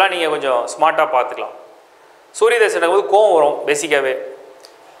 ஸோ இதெல்லாம் நீங்கள் கொஞ்சம் ஸ்மார்ட்டாக பார்த்துக்கலாம். சூரிய தேசம் நடக்கும்போது கோவம் வரும் பேசிக்காகவே.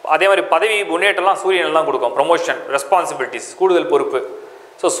 அதே மாதிரி பதவி முன்னேற்றம்லாம் சூரியனெல்லாம் கொடுக்கும், ப்ரொமோஷன், ரெஸ்பான்சிபிலிட்டிஸ், கூடுதல் பொறுப்பு.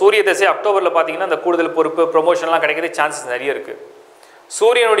 ஸோ சூரிய தசை அக்டோபரில் பார்த்தீங்கன்னா அந்த கூடுதல் பொறுப்பு, ப்ரொமோஷன்லாம் கிடைக்கிறது சான்சஸ் நிறைய இருக்குது.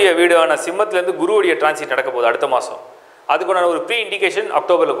 சூரியனுடைய வீடான சிம்மத்துலேருந்து குருவுடைய டிரான்சிட் நடக்க போகுது அடுத்த மாதம். அதுக்குண்டான ஒரு ப்ரீ இண்டிகேஷன்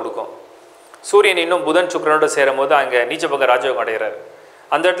அக்டோபரில் கொடுக்கும். சூரியன் இன்னும் புதன் சுக்கிரனோட சேரும் போது அங்கே நீச்சபங்க ராஜயோகம் அடைகிறார்.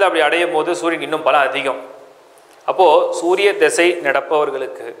 அந்த இடத்துல அப்படி அடையும் போது சூரியன் இன்னும் பலம் அதிகம். அப்போது சூரிய திசை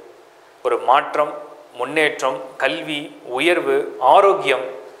நடப்பவர்களுக்கு ஒரு மாற்றம், முன்னேற்றம், கல்வி, உயர்வு, ஆரோக்கியம்,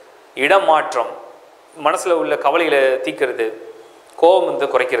 இடமாற்றம், மனசில் உள்ள கவலைகளை தீர்க்கிறது, கோபம் வந்து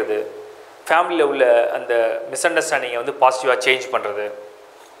குறைக்கிறது, ஃபேமிலியில் உள்ள அந்த மிஸ் அண்டர்ஸ்டாண்டிங்கை வந்து பாசிட்டிவாக சேஞ்ச் பண்ணுறது,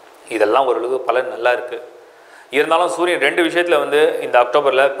 இதெல்லாம் ஓரளவு பலன் நல்லா இருக்குது. இருந்தாலும் சூரியன் 2 விஷயத்தில் வந்து இந்த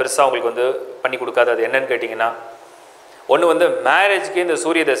அக்டோபரில் பெருசாக உங்களுக்கு வந்து பண்ணி கொடுக்காது. அது என்னன்னு கேட்டிங்கன்னா, ஒன்று வந்து மேரேஜ்க்கு இந்த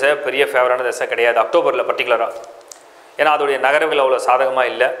சூரிய தசை பெரிய ஃபேவரான தசை கிடையாது அக்டோபரில் பர்டிகுலராக. ஏன்னா அதோடைய நகரங்கள் அவ்வளோ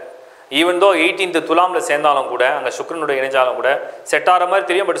சாதகமாக இல்லை. ஈவன் தோ 18th துலாமில் சேர்ந்தாலும் கூட, அங்கே சுக்கிரனுடைய இணைஞ்சாலும் கூட செட் ஆகிற மாதிரி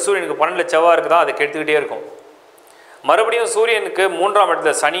தெரியும். பட் சூரியனுக்கு 12 செவ்வாய் இருக்குதா, அது கெடுத்துக்கிட்டே இருக்கும். மறுபடியும் சூரியனுக்கு 3ஆம்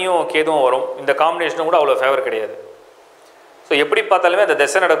இடத்துல சனியும் கேதுவும் வரும். இந்த காம்பினேஷனும் கூட அவ்வளோ ஃபேவர் கிடையாது. ஸோ எப்படி பார்த்தாலுமே அந்த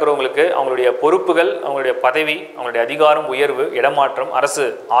திசை நடக்கிறவங்களுக்கு அவங்களுடைய பொறுப்புகள், அவங்களுடைய பதவி, அவங்களுடைய அதிகாரம், உயர்வு, இடமாற்றம், அரசு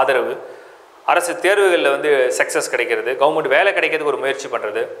ஆதரவு, அரசு தேர்வுகளில் வந்து சக்ஸஸ் கிடைக்கிறது, கவர்மெண்ட் வேலை கிடைக்கிறதுக்கு ஒரு முயற்சி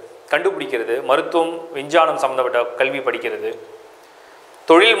பண்ணுறது, கண்டுபிடிக்கிறது, மருத்துவம், விஞ்ஞானம் சம்மந்தப்பட்ட கல்வி படிக்கிறது,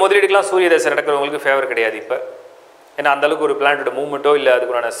 தொழில் முதலீடுக்கெலாம் சூரிய தசை நடக்கிறவங்களுக்கு ஃபேவர் கிடையாது இப்போ. ஏன்னா அந்தளவுக்கு ஒரு பிளானட்டோட மூவ்மெண்ட்டோ இல்லை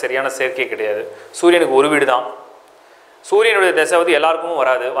அதுக்குறான சரியான சேர்க்கை கிடையாது. சூரியனுக்கு ஒரு வீடு தான். சூரியனுடைய திசை வந்து எல்லாருக்கும்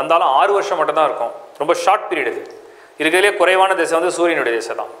வராது, வந்தாலும் 6 வருஷம் மட்டும்தான் இருக்கும். ரொம்ப ஷார்ட் பீரியட் இது. இருக்கிறதுலே குறைவான திசை வந்து சூரியனுடைய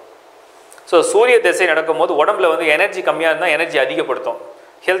திசை தான். ஸோ சூரிய திசை நடக்கும்போது உடம்புல வந்து எனர்ஜி கம்மியாக இருந்தால் எனர்ஜி அதிகப்படுத்தும்,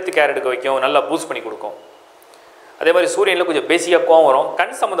 ஹெல்த் கேர் எடுக்க வைக்கும், நல்லா பூஸ்ட் பண்ணி கொடுக்கும். அதே மாதிரி சூரியனில் கொஞ்சம் பேசிக்காக கோவம் வரும்,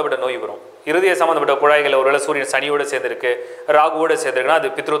 கண் சம்மந்தப்பட்ட நோய் வரும், இருதய சம்மந்தப்பட்ட குழாய்கள். ஒருவேளை சூரியன் சனியோடு சேர்ந்துருக்கு, ராகுவோடு சேர்ந்துருக்குன்னா அது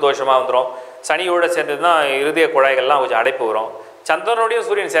பித்ருதோஷமாக வந்துடும். சனியோடு சேர்ந்ததுன்னா இருதய குழாய்கள்லாம் கொஞ்சம் அடைப்பு வரும். சந்திரனோடையும்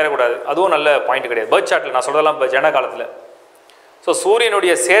சூரியன் சேரக்கூடாது, அதுவும் நல்ல பாயிண்ட் கிடையாது பேர்த் சார்ட்டில். நான் சொல்கிறதெல்லாம் இப்போ ஜன காலத்தில். ஸோ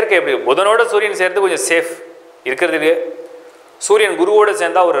சூரியனுடைய சேர்க்கை எப்படி? புதனோட சூரியன் சேர்ந்து கொஞ்சம் சேஃப் இருக்கிறதுக்கு. சூரியன் குருவோடு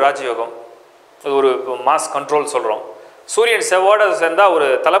சேர்ந்தால் ஒரு ராஜயோகம், அது ஒரு மாஸ் கண்ட்ரோல் சொல்கிறோம். சூரியன் செவ்வாயோட சேர்ந்தால் ஒரு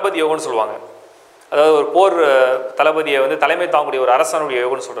தளபதி யோகம்னு சொல்லுவாங்க. அதாவது ஒரு போர் தளபதியை வந்து தலைமை தாங்கக்கூடிய ஒரு அரசனுடைய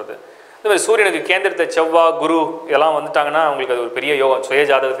யோகம்னு சொல்கிறது. இந்த மாதிரி சூரியனுக்கு கேந்திரத்தை செவ்வாய், குரு இதெல்லாம் வந்துட்டாங்கன்னா அவங்களுக்கு அது ஒரு பெரிய யோகம். சுய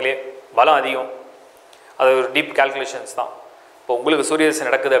ஜாதகத்திலே பலம் அதிகம். அது ஒரு டீப் கால்குலேஷன்ஸ் தான். இப்போ உங்களுக்கு சூரிய தசை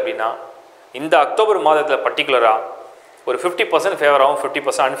நடக்குது அப்படின்னா இந்த அக்டோபர் மாதத்தில் பர்டிகுலராக ஒரு 50% ஃபேவராகவும்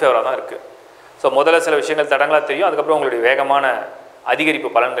 50% அன்ஃபேவராக தான் இருக்குது. ஸோ முதல்ல சில விஷயங்கள் தடங்களாக தெரியும், அதுக்கப்புறம் உங்களுடைய வேகமான அதிகரிப்பு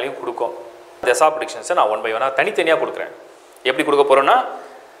பலன்களையும் கொடுக்கும். தசா ப்ரிடிக்ஷன்ஸை நான் 1 by 1 தனித்தனியாக கொடுக்குறேன். எப்படி கொடுக்க போகிறோன்னா,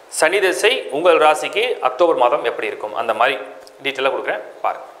 சனி தசை உங்கள் ராசிக்கு அக்டோபர் மாதம் எப்படி இருக்கும் அந்த மாதிரி டீட்டெயிலாக கொடுக்குறேன்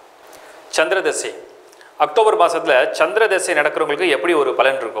பாருங்கள். சந்திர தசை அக்டோபர் மாதத்தில் சந்திர தசை நடக்கிறவங்களுக்கு எப்படி ஒரு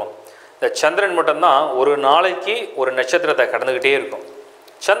பலன் இருக்கும்? இந்த சந்திரன் மட்டும்தான் ஒரு நாளைக்கு ஒரு நட்சத்திரத்தை கடந்துக்கிட்டே இருக்கும்.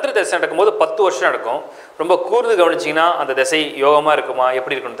 சந்திர தசை நடக்கும்போது 10 வருஷம் நடக்கும். ரொம்ப கூர்ந்து கவனிச்சிங்கன்னா அந்த தசை யோகமாக இருக்குமா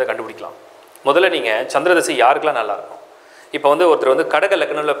எப்படி இருக்குன்றதை கண்டுபிடிக்கலாம். முதல்ல நீங்கள் சந்திர தசை யாருக்கெல்லாம் நல்லாயிருக்கும்? இப்போ வந்து ஒருத்தர் வந்து கடக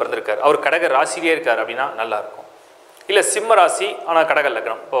லக்னத்தில் பிறந்திருக்கார், அவர் கடக ராசியிலே இருக்கார் அப்படின்னா நல்லாயிருக்கும். இல்லை சிம்ம ராசி ஆனால் கடக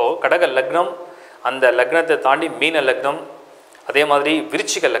லக்னம். இப்போது கடக லக்னம், அந்த லக்னத்தை தாண்டி மீன லக்னம், அதே மாதிரி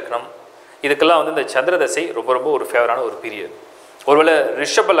விருச்சிக லக்னம், இதுக்கெல்லாம் வந்து இந்த சந்திர தசை ரொம்ப ரொம்ப ஒரு ஃபேவரான ஒரு பீரியட். ஒருவேளை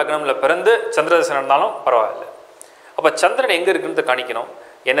ரிஷப லக்னமில் பிறந்து சந்திர தசை நடந்தாலும் பரவாயில்ல. அப்போ சந்திரன் எங்கே இருக்குன்னு காணிக்கணும்.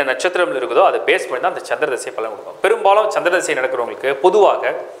 என்ன நட்சத்திரம் இருக்குதோ அதை பேஸ் பண்ணி தான் அந்த சந்திர தசை பலன் கொடுக்கும். பெரும்பாலும் சந்திர தசை நடக்கிறவங்களுக்கு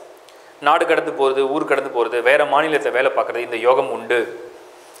பொதுவாக நாடு கடந்து போகிறது, ஊர் கடந்து போகிறது, வேறு மாநிலத்தில் வேலை பார்க்குறது, இந்த யோகம் உண்டு.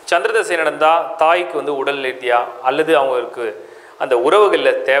 சந்திர தசை நடந்தால் தாய்க்கு வந்து உடல் ரீதியாக அல்லது அவங்களுக்கு அந்த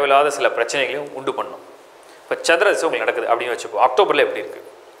உறவுகளில் தேவையில்லாத சில பிரச்சனைகளையும் உண்டு பண்ணும். இப்போ சந்திர தசை உங்களுக்கு நடக்குது அப்படின்னு வச்சுப்போம். அக்டோபரில் எப்படி இருக்குது,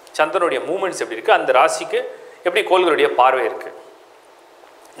 சந்திரனுடைய மூமெண்ட்ஸ் எப்படி இருக்குது, அந்த ராசிக்கு எப்படி கோள்களுடைய பார்வை இருக்குது.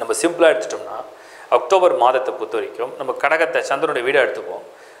 நம்ம சிம்பிளாக எடுத்துட்டோம்னா அக்டோபர் மாதத்தை பொறுத்த வரைக்கும் நம்ம கடகத்தை சந்திரனுடைய வீடை எடுத்துப்போம்.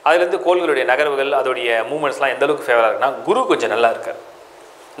 அதுலேருந்து கோள்களுடைய நகர்வுகள் அதோடைய மூமெண்ட்ஸ்லாம் எந்த அளவுக்கு ஃபேவராக இருக்குன்னா, குரு கொஞ்சம் நல்லா இருக்கார்.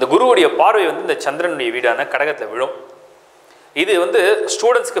 இந்த குருவுடைய பார்வை வந்து இந்த சந்திரனுடைய வீடான கடகத்தில் விழும். இது வந்து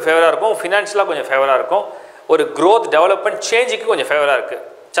ஸ்டூடெண்ட்ஸ்க்கு ஃபேவராக இருக்கும், ஃபினான்ஷியலாக கொஞ்சம் ஃபேவராக இருக்கும், ஒரு க்ரோத் டெவலப்மெண்ட் சேஞ்சுக்கு கொஞ்சம் ஃபேவராக இருக்குது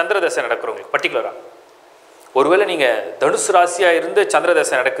சந்திர தசை நடக்கிறவங்களுக்கு பர்டிகுலராக. ஒருவேளை நீங்கள் தனுசு ராசியாக இருந்து சந்திர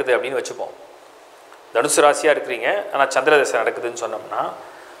தசை நடக்குது அப்படின்னு வச்சுப்போம். தனுசு ராசியாக இருக்கிறீங்க ஆனால் சந்திர தசை நடக்குதுன்னு சொன்னோம்னா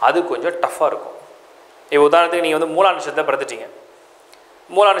அது கொஞ்சம் டஃப்பாக இருக்கும். இப்போ உதாரணத்துக்கு நீங்கள் வந்து மூலா நட்சத்திரத்தை பிறந்துட்டீங்க.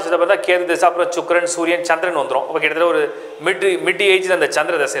 மூலா நட்சத்திரம் பார்த்தா கேது தசை, அப்புறம் சுக்கிரன் சூரியன் சந்திரன் வந்துடும். அப்போ கிட்டத்தட்ட ஒரு மிட் ஏஜில் அந்த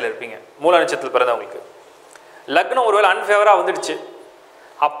சந்திர தசையில் இருப்பீங்க மூலா நட்சத்திரத்தில் பிறந்தவங்களுக்கு. லக்னம் ஒருவேளை அன்ஃபேவராக வந்துடுச்சு,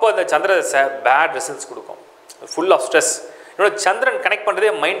 அப்போ அந்த சந்திர தசை பேட் ரிசல்ட்ஸ் கொடுக்கும், ஃபுல் ஆஃப் ஸ்ட்ரெஸ். என்னோட சந்திரன் கனெக்ட்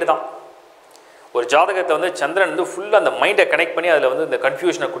பண்ணுறதே மைண்டு தான். ஒரு ஜாதகத்தை வந்து சந்திரன் வந்து ஃபுல்லாக அந்த மைண்டை கனெக்ட் பண்ணி அதில் வந்து இந்த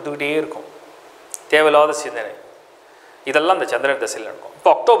கன்ஃபியூஷனை கொடுத்துக்கிட்டே இருக்கும், தேவையில்லாத சிந்தனை. இதெல்லாம் இந்த சந்திரன் தசையில் நடக்கும். இப்போ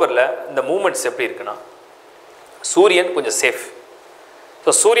அக்டோபரில் இந்த மூமெண்ட்ஸ் எப்படி இருக்குன்னா, சூரியன் கொஞ்சம் சேஃப்.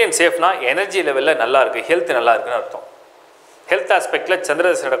 ஸோ சூரியன் சேஃப்னா எனர்ஜி லெவலில் நல்லா இருக்குது, ஹெல்த் நல்லா இருக்குன்னு அர்த்தம். ஹெல்த் ஆஸ்பெக்டில் சந்திர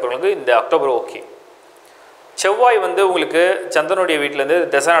தசை நடக்கிறவங்களுக்கு இந்த அக்டோபர் ஓகே. செவ்வாய் வந்து உங்களுக்கு சந்திரனுடைய வீட்டிலேருந்து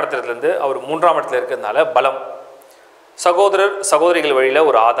தசை நடத்துறதுலேருந்து அவர் 3ஆம் இடத்துல இருக்கிறதுனால பலம், சகோதரிகள் வழியில்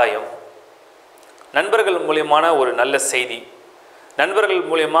ஒரு ஆதாயம், நண்பர்கள் மூலியமான ஒரு நல்ல செய்தி, நண்பர்கள்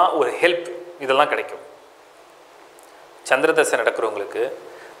மூலியமாக ஒரு ஹெல்ப், இதெல்லாம் கிடைக்கும். சந்திர தசை நடக்கிறவங்களுக்கு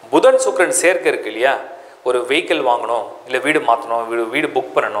புதன் சுக்கிரன் சேர்க்கை இருக்குது இல்லையா, ஒரு வெஹிக்கிள் வாங்கணும், இல்லை வீடு மாற்றணும், வீடு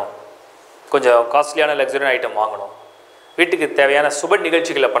புக் பண்ணணும், கொஞ்சம் காஸ்ட்லியான லக்ஸரியான ஐட்டம் வாங்கணும், வீட்டுக்கு தேவையான சுப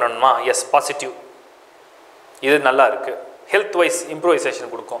நிகழ்ச்சிகளை பண்ணணுமா, எஸ் பாசிட்டிவ், இது நல்லா இருக்குது. ஹெல்த் வைஸ்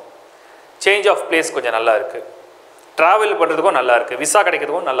இம்ப்ரூவைசேஷன் கொடுக்கும். சேஞ்ச் ஆஃப் பிளேஸ் கொஞ்சம் நல்லா இருக்குது. ட்ராவல் பண்ணுறதுக்கும் நல்லா இருக்குது, விசா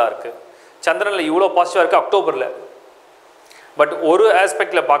கிடைக்கிறதுக்கும் நல்லா இருக்குது. சந்திரனில் இவ்வளோ பாசிட்டிவாக இருக்குது அக்டோபரில். பட் ஒரு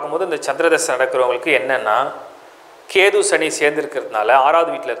ஆஸ்பெக்டில் பார்க்கும்போது இந்த சந்திர தசை நடக்கிறவங்களுக்கு என்னென்னா, கேது சனி சேர்ந்துருக்கிறதுனால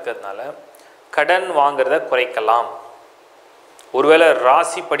 6வது வீட்டில் இருக்கிறதுனால கடன் வாங்கிறத குறைக்கலாம். ஒருவேளை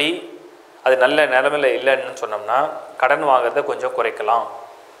ராசிப்படி அது நல்ல நிலைமையில் இல்லைன்னு சொன்னோம்னா கடன் வாங்கிறத கொஞ்சம் குறைக்கலாம்.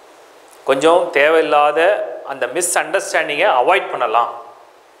 கொஞ்சம் தேவையில்லாத அந்த மிஸ் அண்டர்ஸ்டாண்டிங்கை அவாய்ட் பண்ணலாம்.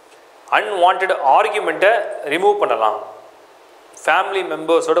 அன்வான்ட் ஆர்கியூமெண்ட்டை ரிமூவ் பண்ணலாம். ஃபேமிலி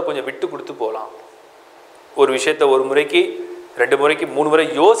மெம்பர்ஸோடு கொஞ்சம் விட்டு கொடுத்து போகலாம். ஒரு விஷயத்தை ஒரு முறைக்கு 2 முறைக்கு 3 முறை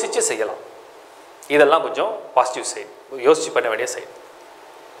யோசித்து செய்யலாம். இதெல்லாம் கொஞ்சம் பாசிட்டிவ் சைடு, யோசித்து பண்ண வேண்டிய சைடு.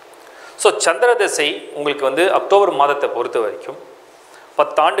 ஸோ சந்திர தசை உங்களுக்கு வந்து அக்டோபர் மாதத்தை பொறுத்த வரைக்கும்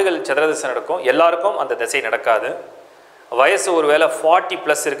 10 ஆண்டுகள் சந்திர தசை நடக்கும். எல்லாருக்கும் அந்த தசை நடக்காது. வயசு ஒரு வேளை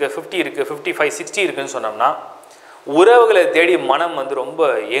 40+ இருக்குது, 50 இருக்குது, 55, 60 இருக்குதுன்னு சொன்னோம்னா உறவுகளை தேடி மனம் வந்து ரொம்ப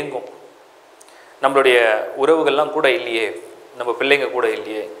ஏங்கும். நம்மளுடைய உறவுகள்லாம் கூட இல்லையே, நம்ம பிள்ளைங்க கூட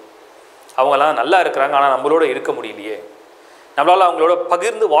இல்லையே, அவங்கெல்லாம் நல்லா இருக்கிறாங்க ஆனால் நம்மளோட இருக்க முடியலையே, நம்மளால் அவங்களோட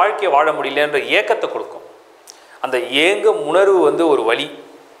பகிர்ந்து வாழ்க்கையை வாழ முடியலன்ற ஏக்கத்தை கொடுக்கும். அந்த ஏங்கும் உணர்வு வந்து ஒரு வலி.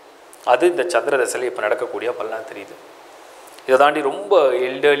 அது இந்த சந்திர தசையில் இப்போ நடக்கக்கூடிய பலனாக தெரியுது. இதை தாண்டி ரொம்ப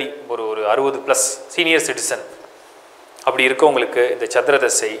எல்டர்லி ஒரு 60+ சீனியர் சிட்டிசன் அப்படி இருக்கவங்களுக்கு இந்த சந்திர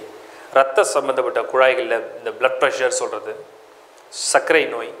தசை ரத்த சம்பந்தப்பட்ட குழாய்களில் இந்த பிளட் ப்ரெஷர் சொல்கிறது, சர்க்கரை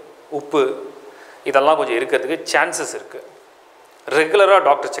நோய், உப்பு, இதெல்லாம் கொஞ்சம் இருக்கிறதுக்கு சான்சஸ் இருக்குது. ரெகுலராக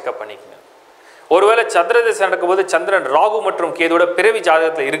டாக்டர் செக்அப் பண்ணிக்கங்க. ஒருவேளை சந்திர தசை நடக்கும்போது சந்திரன் ராகு மற்றும் கேதுவோட பிறவி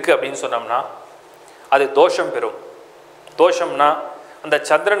ஜாதகத்தில் இருக்குது அப்படின்னு சொன்னோம்னா அது தோஷம் பெறும். தோஷம்னா அந்த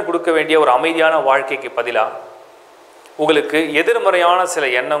சந்திரன் கொடுக்க வேண்டிய ஒரு அமைதியான வாழ்க்கைக்கு பதிலாக உங்களுக்கு எதிர்மறையான சில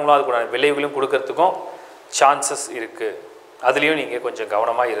எண்ணங்களும் அதுக்கூட விளைவுகளும் கொடுக்கறதுக்கும் சான்சஸ் இருக்குது. அதுலேயும் நீங்கள் கொஞ்சம்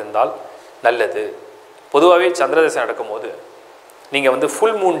கவனமாக இருந்தால் நல்லது. பொதுவாகவே சந்திர தசை நடக்கும்போது நீங்கள் வந்து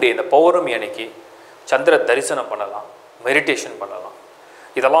ஃபுல் மூன் டே, இந்த பௌர்ணமி அன்னைக்கு சந்திர தரிசனம் பண்ணலாம், மெடிடேஷன் பண்ணலாம்.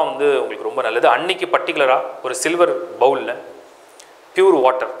 இதெல்லாம் வந்து உங்களுக்கு ரொம்ப நல்லது. அன்னைக்கு பர்டிகுலராக ஒரு சில்வர் பவுலில் பியூர்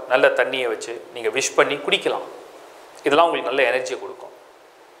வாட்டர், நல்ல தண்ணியை வச்சு நீங்கள் விஷ் பண்ணி குடிக்கலாம். இதெல்லாம் உங்களுக்கு நல்ல எனர்ஜியை கொடுக்கும்.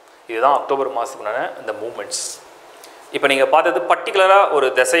 இதுதான் அக்டோபர் மாதத்துக்குனான இந்த மூமெண்ட்ஸ். இப்போ நீங்கள் பார்த்தது பர்டிகுலராக ஒரு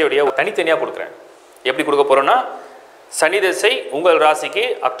தசையுடைய தனித்தனியாக கொடுக்குறேன். எப்படி கொடுக்க போகிறோன்னா, சனி தசை உங்கள் ராசிக்கு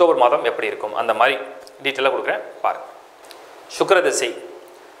அக்டோபர் மாதம் எப்படி இருக்கும் அந்த மாதிரி டீட்டெயிலாக கொடுக்குறேன் பாருங்கள். சுக்கிரதசை,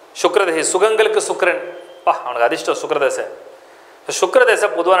 சுக்கிரதசை சுகங்களுக்கு சுக்கிரன் அவனுக்கு அதிர்ஷ்டம். சுக்கிரதசை, சுக்கிரதசை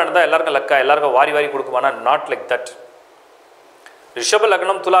பொதுவாக நடந்தால் எல்லாருக்கும் லக்கா, எல்லாருக்கும் வாரி வாரி கொடுக்குமானா நாட் லைக் தட். ரிஷப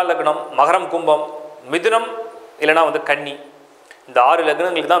லக்னம், துலா லக்னம், மகரம், கும்பம், மிதுனம் இல்லைனா வந்து கன்னி, இந்த 6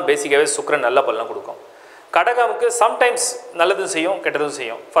 லக்னங்களுக்கு தான் பேசிக்காகவே சுக்கிரன் நல்ல பலனை கொடுக்கும். கடகமுக்கு சம்டைம்ஸ் நல்லதும் செய்யும், கெட்டதும்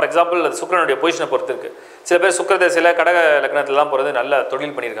செய்யும். ஃபார் எக்ஸாம்பிள் அது சுக்கிரனுடைய பொசிஷனை பொறுத்து இருக்குது. சில பேர் சுக்கிரதசையில் கடக லக்னத்திலாம் போகிறது நல்ல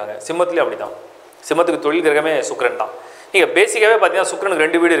தொழில் பண்ணியிருக்காங்க. சிம்மத்துலேயும் அப்படி தான். சிம்மத்துக்கு தொழில் கிரகமே சுக்கிரன் தான். நீங்கள் பேசிக்காகவே பார்த்தீங்கன்னா சுக்கிரனுக்கு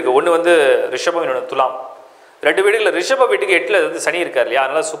 2 வீடு இருக்குது. ஒன்று வந்து ரிஷபம், இன்னொன்று துலாம். 2 வீடுகளில் ரிஷப வீட்டுக்கு 8ல் வந்து சனி இருக்கார் இல்லையா,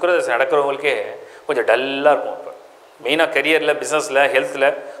 அதனால் சுக்கிரதசை நடக்கிறவங்களுக்கே கொஞ்சம் டல்லாக இருக்கும். இப்போ மெயினாக கரியரில், பிஸ்னஸில், ஹெல்த்தில்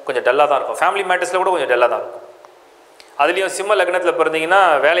கொஞ்சம் டல்லாக தான் இருக்கும். ஃபேமிலி மேட்டர்ஸில் கூட கொஞ்சம் டல்லாக தான் இருக்கும். அதுலேயும் சிம்ம லக்னத்தில் பிறந்தீங்கன்னா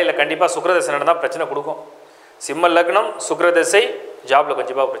வேலையில் கண்டிப்பாக சுக்கிரதசை நடந்தால் பிரச்சனை கொடுக்கும். சிம்ம லக்னம் சுக்கிரதசை ஜாபில்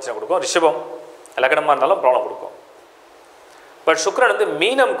கண்டிப்பாக பிரச்சனை கொடுக்கும். ரிஷபம் லக்னமாக இருந்தாலும் ப்ராப்ளம் கொடுக்கும். பட் சுக்கிரன் வந்து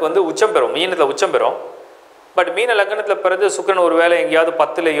மீனம்க்கு வந்து உச்சம் பெறும், மீனத்தில் உச்சம் பெறும். பட் மீன லக்னத்தில் பிறகு சுக்கிரன் ஒரு வேளை எங்கேயாவது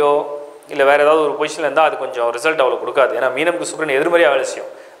 10லையோ இல்லை வேறு ஏதாவது ஒரு பொசிஷனில் இருந்தால் அது கொஞ்சம் ரிசல்ட் அவ்வளோ கொடுக்காது. ஏன்னா மீனம்க்கு சுக்கிரன் எதிர்மறையாக வேலை செய்யும்.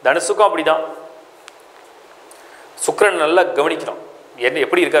 தனுசுக்கும் அப்படி தான். சுக்கிரன் நல்லா கவனிக்கணும் என்ன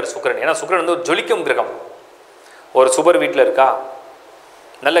எப்படி இருக்கார் சுக்கிரன். ஏன்னா சுக்கிரன் வந்து ஒரு ஜொலிக்கும் கிரகம். ஒரு சுபர் வீட்டில் இருக்கா,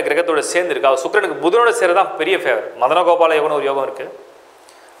 நல்ல கிரகத்தோடு சேர்ந்து இருக்கா. சுக்கிரனுக்கு புதனோட சேர்றது தான் பெரிய ஃபேவர். மதனகோபால யோகம்னு ஒரு யோகம் இருக்குது.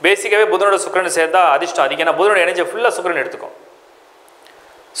 பேசிக்காகவே புதனோட சுக்கிரன் சேர்ந்தா அதிர்ஷ்டம் அதிகம். ஏன்னா புதனோட எனர்ஜி ஃபுல்லாக சுக்கிரன் எடுத்துக்கும்.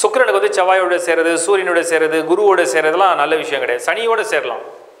 சுக்கிரனுக்கு வந்து செவ்வாயோட சேருது, சூரியனோட சேருது, குருவோட சேர்றதுலாம் நல்ல விஷயம் கிடையாது. சனியோட சேரலாம்.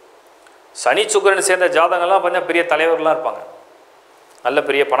 சனி சுக்கிரன் சேர்ந்த ஜாதகங்கள்லாம் பார்த்தீங்கன்னா பெரிய தலைவர்கள்லாம் இருப்பாங்க, நல்ல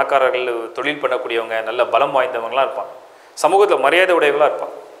பெரிய பணக்காரர்கள், தொழில் பண்ணக்கூடியவங்க, நல்ல பலம் வாய்ந்தவங்களாம் இருப்பாங்க, சமூகத்தில் மரியாதை உடையவர்களாக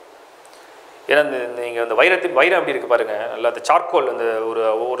இருப்பாங்க. ஏன்னா நீங்கள் அந்த வைரம் அப்படி இருக்குது பாருங்கள், நல்ல அந்த சார்கோல் அந்த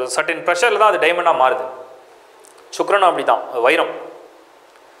ஒரு சர்டன் ப்ரெஷரில் தான் அது டைமண்டாக மாறுது. சுக்கிரனும் அப்படி தான் வைரம்.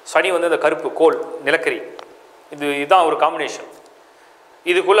 சனி வந்து அந்த கருப்பு கோல் நிலக்கரி, இதுதான் ஒரு காம்பினேஷன்.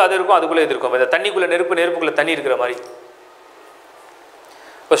 இதுக்குள்ளே அது இருக்கும், அதுக்குள்ளே இது இருக்கும். இந்த தண்ணிக்குள்ளே நெருப்பு, நெருப்புக்குள்ளே தண்ணி இருக்கிற மாதிரி.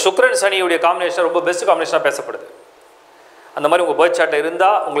 இப்போ சுக்கிரன் சனியுடைய காம்பினேஷன் ரொம்ப பெஸ்ட் காம்பினேஷனாக பேசப்படுது. அந்த மாதிரி உங்கள் பர்த் சார்ட்டில்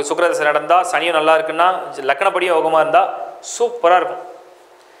இருந்தால், உங்களுக்கு சுக்கிரதசை நடந்தால், சனியும் நல்லா இருக்குன்னா, லக்கணப்படியும் யோகமாக இருந்தால் சூப்பராக இருக்கும்.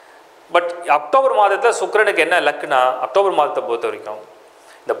 பட் அக்டோபர் மாதத்தில் சுக்கிரனுக்கு என்ன லக்குனா, அக்டோபர் மாதத்தை பொறுத்த வரைக்கும்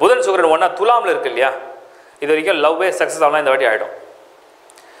இந்த புதன் சுக்கிரன் ஒன்றா துலாமில் இருக்கு இல்லையா, இது வரைக்கும் லவ்வே சக்ஸஸ் ஆகலாம் இந்த வாட்டி ஆகிடும்.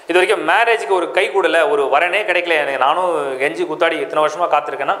 இது வரைக்கும் மேரேஜுக்கு ஒரு கை கூடலை, ஒரு வரனே கிடைக்கல, எனக்கு நானும் கெஞ்சி குத்தாடி இத்தனை வருஷமாக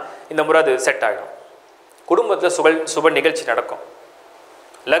காத்திருக்கேன்னா இந்த முறை அது செட் ஆகிடும். குடும்பத்தில் சுப நிகழ்ச்சி நடக்கும்.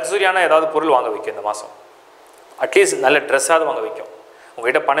 லக்ஸுரியான ஏதாவது பொருள் வாங்க வைக்கும் இந்த மாதம். அட்லீஸ்ட் நல்ல ட்ரெஸ்ஸாவது வாங்க வைக்கும்.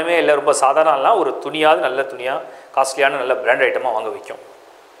 உங்கள்கிட்ட பணமே இல்லை, ரொம்ப சாதாரணலாம், ஒரு துணியாவது நல்ல துணியாக காஸ்ட்லியான நல்ல பிராண்ட் ஐட்டமாக வாங்க வைக்கும்.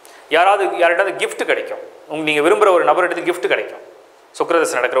 யார்கிட்ட கிஃப்ட் கிடைக்கும். நீங்கள் விரும்புகிற ஒரு நபர்கிட்ட கிஃப்ட் கிடைக்கும்.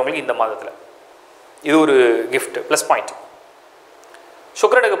 சுக்கிரதசை நடக்கிறவங்களுக்கு இந்த மாதத்தில் இது ஒரு கிஃப்ட் ப்ளஸ் பாயிண்ட்.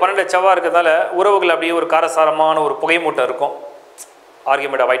 சுக்கிரனுக்கு 12 செவ்வாய் இருக்கிறதால உறவுகள் அப்படியே ஒரு காரசாரமான ஒரு புகை மூட்டம் இருக்கும்.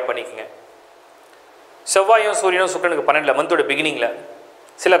 ஆர்கியூமெண்ட் அவாய்ட் பண்ணிக்கோங்க. செவ்வாயும் சூரியனும் சுக்கிரனுக்கு 12 மந்தோட பிகினிங்கில்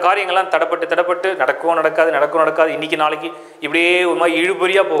சில காரியங்கள்லாம் தடப்பட்டு நடக்கும் நடக்காது, இன்றைக்கி நாளைக்கு இப்படியே ஒரு மாதிரி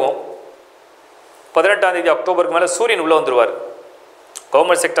இழுபறியாக போகும். 18ஆம் தேதி அக்டோபருக்கு மேலே சூரியன் உள்ளே வந்துடுவார்.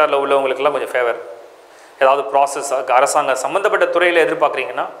 கவர்மெண்ட் செக்டாரில் உள்ளவங்களுக்கெல்லாம் கொஞ்சம் ஃபேவர். ஏதாவது ப்ராசஸ் அரசாங்க சம்மந்தப்பட்ட துறையில்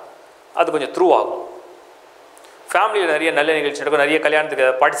எதிர்பார்க்குறீங்கன்னா அது கொஞ்சம் த்ரூ ஆகும். ஃபேமிலியில் நிறைய நல்ல நிகழ்ச்சி நடக்கும், நிறைய கல்யாணத்துக்கு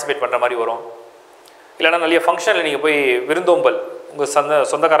பார்ட்டிசிபேட் பண்ணுற மாதிரி வரும். இல்லைனா நிறைய ஃபங்க்ஷனில் நீங்கள் போய் விருந்தோம்பல் உங்கள்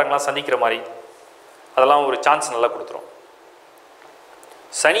சொந்தக்காரங்களாம் சந்திக்கிற மாதிரி அதெல்லாம் ஒரு சான்ஸ் நல்லா கொடுத்துரும்.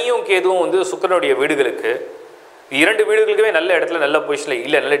 சனியும் கேதுவும் வந்து சுக்கிரனுடைய வீடுகளுக்கு 2 வீடுகளுக்குமே நல்ல இடத்துல நல்ல பொசிஷனில்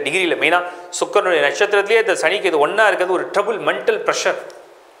இல்லை, நல்ல டிகிரியில். மெயினாக சுக்கிரனுடைய நட்சத்திரத்திலே இந்த சனி கேது ஒன்றா இருக்கிறது ஒரு ட்ரபுள், மென்டல் ப்ரெஷர்.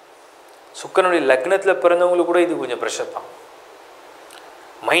 சுக்கிரனுடைய லக்னத்தில் பிறந்தவங்களுக்கு கூட இது கொஞ்சம் ப்ரெஷர் தான்.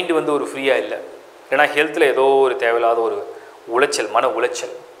 மைண்டு வந்து ஒரு ஃப்ரீயாக இல்லை. ஏன்னா ஹெல்த்தில் ஏதோ ஒரு தேவையில்லாத ஒரு உளைச்சல், மன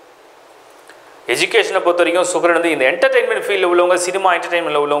உளைச்சல். எஜுகேஷனை பொறுத்த வரைக்கும் சுக்கிரன் வந்து இந்த என்டர்டெயின்மெண்ட் ஃபீல்டில் உள்ளவங்க, சினிமா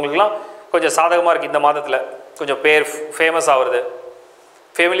என்டர்டெயின்மெண்ட்டில் உள்ளவங்களுக்குலாம் கொஞ்சம் சாதகமாக இருக்குது. இந்த மாதத்தில் கொஞ்சம் பேர் ஃபேமஸ் ஆகிறது,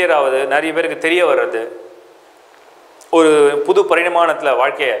 ஃபெமிலியர் ஆகுது, நிறைய பேருக்கு தெரிய வர்றது, ஒரு புது பரிணாமத்தில்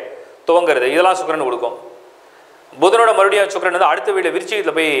வாழ்க்கையை துவங்கிறது, இதெல்லாம் சுக்கிரன் கொடுக்கும். புதனோட மறுபடியும் சுக்கிரன் வந்து அடுத்த வீடு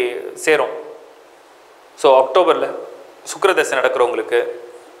விருச்சிகத்தில் போய் சேரும். ஸோ அக்டோபரில் சுக்கிரதசை நடக்கிறவங்களுக்கு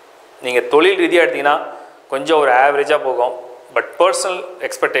நீங்கள் தொழில் ரீதியாக எடுத்திங்கன்னா கொஞ்சம் ஒரு ஆவரேஜாக போகும். பட் பர்சனல்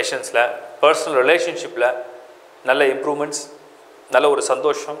எக்ஸ்பெக்டேஷன்ஸில், பர்சனல் ரிலேஷன்ஷிப்பில் நல்ல இம்ப்ரூவ்மெண்ட்ஸ், நல்ல ஒரு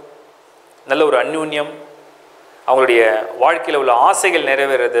சந்தோஷம், நல்ல ஒரு அந்யூன்யம், அவங்களுடைய வாழ்க்கையில் உள்ள ஆசைகள்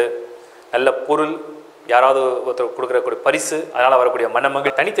நிறைவேறது, நல்ல பொருள், யாராவது ஒருத்தர் கொடுக்குறக்கூடிய பரிசு, அதனால் வரக்கூடிய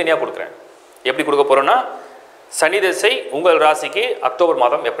மனமங்கள் தனித்தனியாக கொடுக்குறேன். எப்படி கொடுக்க போகிறோன்னா சனி தசை உங்கள் ராசிக்கு அக்டோபர்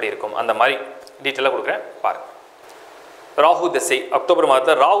மாதம் எப்படி இருக்கும் அந்த மாதிரி டீட்டெயிலாக கொடுக்குறேன் பாருங்கள். ராகு தசை அக்டோபர்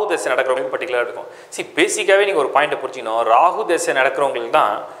மாதத்தில் ராகு தசை நடக்கிறவங்களுக்கு பர்டிகுலராக இருக்கும். பேசிக்காகவே நீங்கள் ஒரு பாயிண்ட்டை புரிஞ்சிக்கணும். ராகு தசை நடக்கிறவங்களுக்கு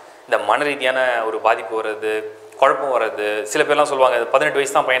தான் இந்த மன ரீதியான ஒரு பாதிப்பு வர்றது, குழப்பம் வர்றது. சில பேர்லாம் சொல்லுவாங்க 18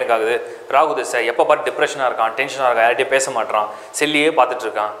 வயசு தான் பையனுக்கு ஆகுது, ராகு தசை, எப்போ பார்த்து டிப்ரெஷனாக இருக்கான், டென்ஷனாக இருக்கான், யார்கிட்டயே பேச மாட்டான், செல்லியே பார்த்துட்டு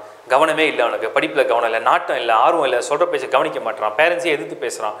இருக்கான், கவனமே இல்லை, அவனுக்கு படிப்பில் கவனம் இல்லை, நாட்டம் இல்லை, ஆர்வம் இல்லை, சொல்கிற பேச கவனிக்க மாட்டான், பேரண்ட்ஸையே எதிர்த்து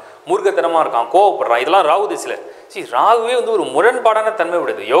பேசுகிறான், மூர்க்கத்தனமாக இருக்கான், கோவப்படுறான். இதெல்லாம் ராகு திசையில். ராகுவே வந்து ஒரு முரண்பாடான தன்மை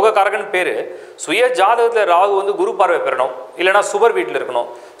விடுது. யோகக்காரகன் பேர். சுய ஜாதகத்தில் ராகு வந்து குரு பார்வை பெறணும், இல்லைனா சுபர் வீட்டில் இருக்கணும்,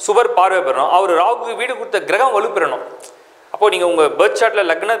 சுபர் பார்வை பெறணும், அவர் ராகுக்கு வீடு கொடுத்த கிரகம் வலு பெறணும். அப்போது நீங்கள் உங்கள் பர்த் சார்ட்டில்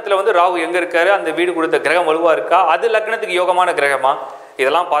லக்னத்தில் வந்து ராகு எங்கே இருக்காரு, அந்த வீடு கொடுத்த கிரகம் வலுவாக இருக்கா, அது லக்னத்துக்கு யோகமான கிரகமா,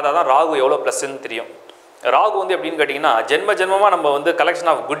 இதெல்லாம் பார்த்தா தான் ராகு எவ்வளோ ப்ளஸ்ன்னு தெரியும். ராகு வந்து எப்படின்னு கேட்டிங்கன்னா ஜென்மமாக நம்ம வந்து கலெக்ஷன்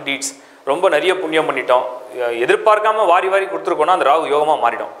ஆஃப் குட் டீட்ஸ், ரொம்ப நிறைய புண்ணியம் பண்ணிட்டோம், எதிர்பார்க்காம வாரி கொடுத்துருக்கோன்னா அந்த ராகு யோகமாக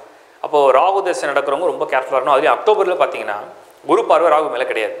மாறிடும். அப்போது ராகு தசை நடக்கிறவங்க ரொம்ப கேர்ஃபுல்லாக இருக்கணும். அதுலேயும் அக்டோபரில் பார்த்தீங்கன்னா குரு பார்வை ராகு மேலே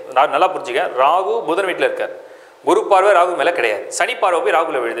கிடையாது. நான் நல்லா புரிஞ்சுக்க, ராகு புதன் வீட்டில் இருக்கார், குரு பார்வை ராகு மேலே கிடையாது. சனி பார்வை போய்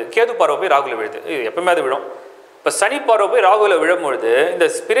ராகுல விழுது, கேது பார்வை போய் ராகுல விழுது, எப்பவுமே அது விழும். இப்போ சனி பார்வை போய் ராகுவில் விழும்பொழுது இந்த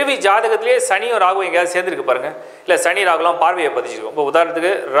பிறவி ஜாதகத்திலேயே சனியும் ராகு எங்கேயாவது சேர்ந்துருக்கு பாருங்கள். இல்லை சனி ராகுலாம் பார்வையை பதிச்சிருக்கும். இப்போ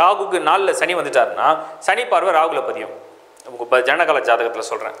உதாரணத்துக்கு ராகுக்கு நாளில் சனி வந்துட்டாருன்னா சனி பார்வை ராகுல பதியும். இப்போ ஜனகால ஜாதகத்தில்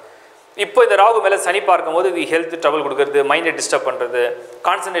சொல்கிறேன். இப்போ இந்த ராகு மேலே சனி பார்க்கும்போது இது ஹெல்த் ட்ரபிள் கொடுக்குறது, மைண்டை டிஸ்டர்ப் பண்ணுறது,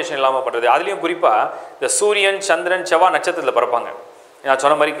 கான்சன்ட்ரேஷன் இல்லாமல் பண்ணுறது. அதுலேயும் குறிப்பாக இந்த சூரியன் சந்திரன் செவ்வாய் நட்சத்திரத்தில் பிறப்பாங்க. நான்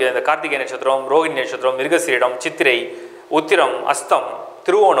சொன்ன மாதிரி இந்த கார்த்திகை நட்சத்திரம், ரோகிணி நட்சத்திரம், மிருகசீரிடம், சித்திரை, உத்திரம், அஸ்தம்,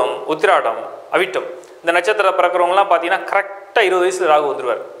 திருவோணம், உத்திராடம், அவிட்டம் இந்த நட்சத்திரம் பிறக்கிறவங்கலாம் பார்த்தீங்கன்னா கரெக்டாக 20 வயசில் ராகு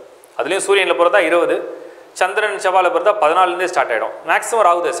வந்துடுவார். அதுலேயும் சூரியனில் பிறந்தா 20, சந்திரன் செவ்வாயில் பிறந்தா 14லேருந்தே ஸ்டார்ட் ஆகிடும். மேக்ஸிமம்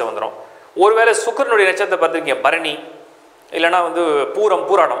ராகு தசை வந்துடும். ஒருவேளை சுக்கிரனுடைய நட்சத்திரத்தை பார்த்துருக்கீங்க, பரணி இல்லைனா வந்து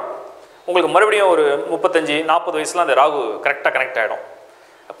பூராடம், உங்களுக்கு மறுபடியும் ஒரு 35-40 வயசுலாம் அந்த ராகு கரெக்டாக கனெக்ட் ஆகிடும்.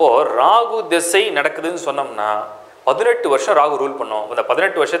 அப்போது ராகு திசை நடக்குதுன்னு சொன்னோம்னா 18 வருஷம் ராகு ரூல் பண்ணோம். இந்த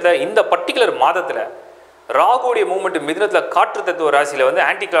 18 வருஷத்தில் இந்த பர்டிகுலர் மாதத்தில் ராகுடைய மூமெண்ட் மிதுனத்தில் காற்று தத்துவ ராசியில் வந்து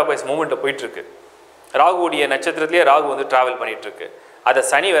ஆன்டி கிளாக் வைஸ் மூமெண்ட்டில் போயிட்டுருக்கு. ராகுடைய நட்சத்திரத்திலே ராகு வந்து ட்ராவல் பண்ணிகிட்ருக்கு. அதை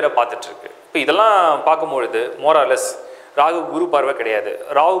சனி வேற பார்த்துட்ருக்கு. இப்போ இதெல்லாம் பார்க்கும்பொழுது மோராலஸ் ராகு குரு பார்வை கிடையாது.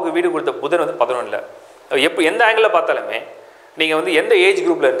 ராகுக்கு வீடு கொடுத்த புதன் வந்து 11ல். எந்த ஆங்கிளில் பார்த்தாலுமே நீங்கள் வந்து எந்த ஏஜ்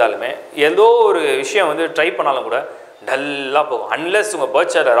குரூப்பில் இருந்தாலுமே ஏதோ ஒரு விஷயம் வந்து ட்ரை பண்ணாலும் கூட டல்லாக போகும். அன்லெஸ் உங்கள்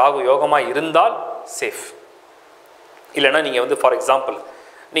பர்த் சார்ட்டில் ராகு யோகமாக இருந்தால் சேஃப். இல்லைனா நீங்கள் வந்து ஃபார் எக்ஸாம்பிள்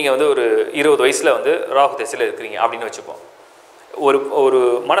நீங்கள் வந்து ஒரு 20 வயசில் வந்து ராகு திசையில் இருக்கிறீங்க அப்படின்னு வச்சுப்போம். ஒரு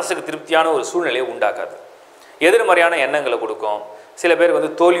மனசுக்கு திருப்தியான ஒரு சூழ்நிலையை உண்டாக்காது. எதிர்மறையான எண்ணங்களை கொடுக்கும். சில பேருக்கு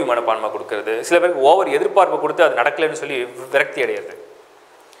வந்து தோல்வி மனப்பான்மை கொடுக்கறது, சில பேருக்கு ஓவர் எதிர்பார்ப்பு கொடுத்து அது நடக்கலைன்னு சொல்லி விரக்தி அடையாது.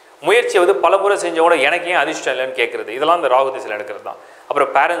 முயற்சியை வந்து பல முறை செஞ்சவங்க எனக்கு ஏன் அதிர்ஷ்டம் இல்லைன்னு கேட்குறது, இதெல்லாம் இந்த ராகு திசையில் நடக்கிறது தான். அப்புறம்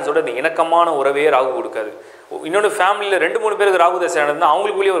பேரண்ட்ஸோட இந்த இணக்கமான உறவே ராகு கொடுக்காது. இன்னொன்று ஃபேமிலியில் 2-3 பேருக்கு ராகு திசை நடந்தால்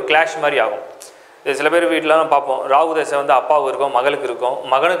அவங்களுக்குள்ளேயே ஒரு கிளாஷ் மாதிரி ஆகும். சில பேர் வீட்டிலலாம் பார்ப்போம், ராகு தசை வந்து அப்பாவுக்கு இருக்கும், மகளுக்கு இருக்கும்,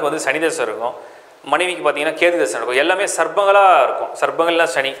 மகனுக்கு வந்து சனி தசை இருக்கும், மனைவிக்கு பார்த்தீங்கன்னா கேது தசை நடக்கும். எல்லாமே சர்ப்பங்களாக இருக்கும்.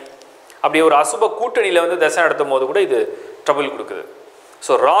 சர்ப்பங்கள்லாம் சனி. அப்படி ஒரு அசுப கூட்டணியில் வந்து தசை நடத்தும் போது கூட இது ட்ரபிள் கொடுக்குது.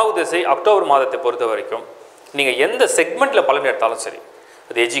 ஸோ ராகு தசை அக்டோபர் மாதத்தை பொறுத்த வரைக்கும் நீங்கள் எந்த செக்மெண்ட்டில் பலன் எடுத்தாலும் சரி,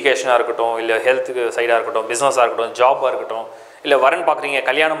 அது எஜுகேஷனாக இருக்கட்டும், இல்லை ஹெல்த்துக்கு சைடாக இருக்கட்டும், பிஸ்னஸாக இருக்கட்டும், ஜாபாக இருக்கட்டும், இல்லை வரன் பார்க்குறீங்க,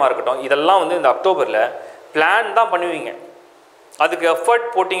 கல்யாணமாக இருக்கட்டும், இதெல்லாம் வந்து இந்த அக்டோபரில் பிளான் தான் பண்ணுவீங்க. அதுக்கு எஃபர்ட்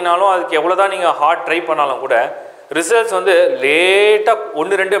போட்டிங்கனாலும் அதுக்கு எவ்வளோ தான் நீங்கள் ஹார்ட் ட்ரை பண்ணாலும் கூட ரிசல்ட்ஸ் வந்து லேட்டாக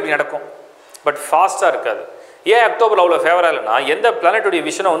 1-2 அப்படி நடக்கும். பட் ஃபாஸ்ட்டாக இருக்காது. ஏன் அக்டோபர் அவ்வளோ ஃபேவராக இல்லைன்னா எந்த பிளானட்டுடைய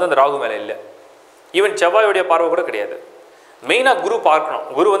விஷயம் வந்து அந்த ராகு மேலே இல்லை. ஈவன் செவ்வாயுடைய பார்வை கூட கிடையாது. மெயினாக குரு பார்க்கணும்.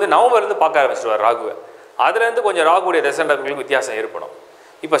 குரு வந்து நவம்பர்லேருந்து பார்க்க ஆரம்பிச்சிடுவார் ராகுவை. அதுலேருந்து கொஞ்சம் ராகுடைய தசைகளுக்கு வித்தியாசம் ஏற்படும்.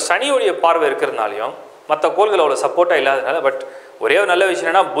 இப்போ சனியுடைய பார்வை இருக்கிறதுனாலையும் மற்ற கோள்கள் அவ்வளோ சப்போர்ட்டாக இல்லாதனால, பட் ஒரே ஒரு நல்ல விஷயம்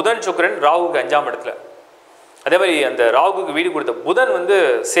என்னன்னா புதன் சுக்கிரன் ராகுக்கு 5ஆம் இடத்துல. அதே மாதிரி அந்த ராகுக்கு வீடு கொடுத்த புதன் வந்து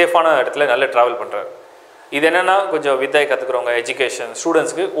சேஃபான இடத்துல நல்ல ட்ராவல் பண்ணுறாரு. இது என்னென்னா கொஞ்சம் வித்தையை கற்றுக்குறவங்க, எஜுகேஷன்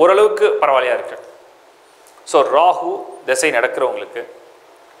ஸ்டூடெண்ட்ஸுக்கு ஓரளவுக்கு பரவாயில்லையாக இருக்குது. ஸோ ராகு திசை நடக்கிறவங்களுக்கு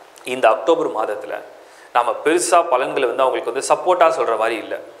இந்த அக்டோபர் மாதத்தில் நாம் பெருசாக பலன்களை வந்து அவங்களுக்கு வந்து சப்போர்ட்டாக சொல்கிற மாதிரி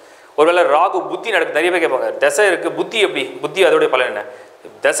இல்லை. ஒருவேளை ராகு புத்தி நடக்கு, நிறைய பேர் கேட்பாங்க திசை இருக்குது, புத்தி எப்படி, புத்தி அதோடைய பலன் என்ன?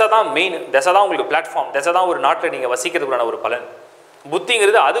 திசை தான் மெயின். திசை தான் உங்களுக்கு பிளாட்ஃபார்ம். திசை தான் ஒரு நாட்டில் நீங்கள் வசிக்கிறதுக்கான ஒரு பலன்.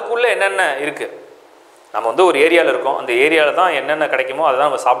 புத்திங்கிறது அதுக்குள்ளே என்னென்ன இருக்குது. நம்ம வந்து ஒரு ஏரியாவில் இருக்கோம், அந்த ஏரியாவில் தான் என்னென்ன கிடைக்குமோ அதை தான்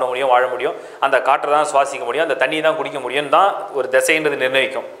நம்ம சாப்பிட முடியும், வாழ முடியும், அந்த காற்றை தான் சுவாசிக்க முடியும், அந்த தண்ணி தான் குடிக்க முடியும் தான் ஒரு திசைன்றது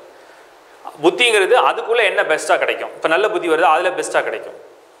நிர்ணயிக்கும். புத்திங்கிறது அதுக்குள்ளே என்ன பெஸ்ட்டாக கிடைக்கும். இப்போ நல்ல புத்தி வருது, அதில் பெஸ்ட்டாக கிடைக்கும்.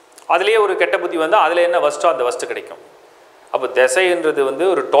 அதுலேயே ஒரு கெட்ட புத்தி வந்தால் அதில் என்ன ஃபஸ்ட்டோ அந்த ஃபஸ்ட்டு கிடைக்கும். அப்போ திசைன்றது வந்து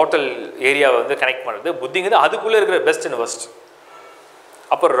ஒரு டோட்டல் ஏரியாவை வந்து கனெக்ட் பண்ணுறது. புத்திங்கிறது அதுக்குள்ளே இருக்கிற பெஸ்ட் அண்ட் ஃபஸ்ட்.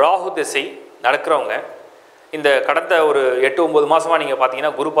 அப்போ ராகு திசை நடக்கிறவங்க இந்த கடந்த ஒரு 8-9 மாதமாக நீங்கள்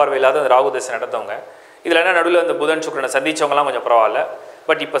பார்த்தீங்கன்னா குரு பார்வை இல்லாத அந்த ராகு திசை நடந்தவங்க, இதில் என்ன நடுவில் இந்த புதன் சுக்கிரனை சந்தித்தவங்கலாம் கொஞ்சம் பரவாயில்ல.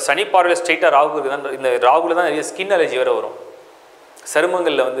 பட் இப்போ சனி பார்வையில் ஸ்ட்ரெயிட்டாக ராகு தான். இந்த ராகுல தான் நிறைய ஸ்கின் அலர்ஜி வேறு வரும்,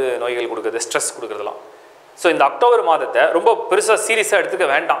 சருமங்களில் வந்து நோய்கள் கொடுக்குறது, ஸ்ட்ரெஸ் கொடுக்குறதுலாம். ஸோ இந்த அக்டோபர் மாதத்தை ரொம்ப பெருசாக சீரியஸாக எடுத்துக்க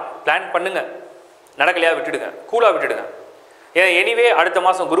வேண்டாம். பிளான் பண்ணுங்கள், நடக்கலையாக விட்டுடுங்க, கூலாக விட்டுடுங்க. ஏன்னா எனிவே அடுத்த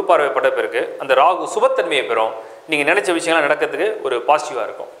மாதம் குரு பார்வைப்பட்ட பிறகு அந்த ராகு சுபத்தன்மையை பெறும். நீங்கள் நினச்ச விஷயங்கள்லாம் நடக்கிறதுக்கு ஒரு பாசிட்டிவாக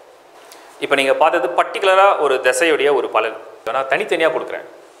இருக்கும். இப்போ நீங்கள் பார்த்தது பர்டிகுலராக ஒரு திசையுடைய ஒரு பலன். நான் தனித்தனியாக கொடுக்குறேன்.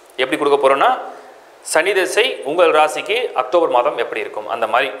 எப்படி கொடுக்க போகிறோன்னா சனி திசை உங்கள் ராசிக்கு அக்டோபர் மாதம் எப்படி இருக்கும் அந்த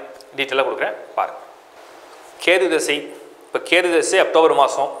மாதிரி டீட்டெயிலாக கொடுக்குறேன் பாருங்கள். கேது திசை. இப்போ கேது திசை அக்டோபர்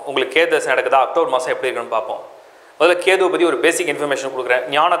மாதம் உங்களுக்கு கேது திசை நடக்குதா, அக்டோபர் மாதம் எப்படி இருக்குன்னு பார்ப்போம். முதல்ல கேதுவை பற்றி ஒரு பேசிக் இன்ஃபர்மேஷன் கொடுக்குறேன்.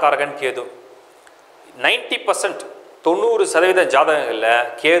 ஞானகாரகன் கேது. 90% 90% ஜாதகங்களில்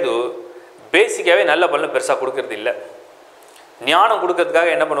கேது பேசிக்காகவே நல்ல பலன் பெருசாக கொடுக்கறது இல்லை. ஞானம் கொடுக்கறதுக்காக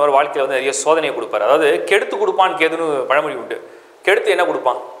என்ன பண்ணுவார், வாழ்க்கையில் வந்து நிறைய சோதனையை கொடுப்பார். அதாவது கெடுத்து கொடுப்பான்னு கேதுன்னு பழமொழி உண்டு. கெடுத்து என்ன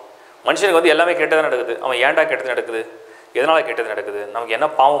கொடுப்பான், மனுஷனுக்கு வந்து எல்லாமே கெட்டதாக நடக்குது, அவன் ஏன்டா கெட்டது நடக்குது, எதனால் கெட்டது நடக்குது, நமக்கு என்ன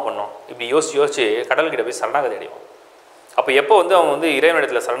பாவம் பண்ணோம், இப்படி யோசிச்சு கடல்கிட்ட போய் சரணாகதி அடைவான். அப்போ எப்போ வந்து அவன் வந்து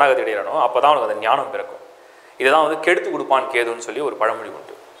இறைவனிடத்தில் சரணாகதி அடைகிறானோ அப்போ தான் அவனுக்கு அந்த ஞானம் பிறக்கும். இதுதான் வந்து கெடுத்து கொடுப்பான் கேதுன்னு சொல்லி ஒரு பழமொழி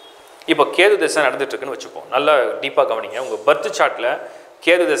உண்டு. இப்போ கேது தசை நடந்துட்டுருக்குன்னு வச்சுப்போம். நல்லா டீப்பாக கவனிங்க. உங்கள் பர்த் சார்ட்டில்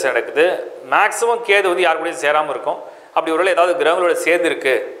கேது தசை நடக்குது. மேக்ஸிமம் கேது வந்து யாரு கூடயும் சேராமல் இருக்கும். அப்படி ஒரு ஏதாவது கிரகங்களோட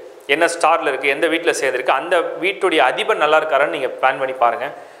சேர்ந்துருக்கு, என்ன ஸ்டாரில் இருக்குது, எந்த வீட்டில் சேர்ந்துருக்கு, அந்த வீட்டுடைய அதிபன் நல்லா இருக்காருன்னு நீங்கள் பிளான் பண்ணி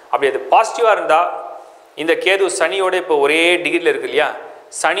பாருங்கள். அப்படி அது பாசிட்டிவாக இருந்தால், இந்த கேது சனியோட இப்போ ஒரே டிகிரியில் இருக்குது இல்லையா,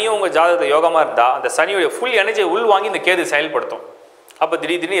 சனியும் உங்கள் ஜாதகத்தை யோகமாக இருந்தால் அந்த சனியோடைய ஃபுல் எனர்ஜியை உள் வாங்கி இந்த கேது செயல்படுத்தும். அப்போ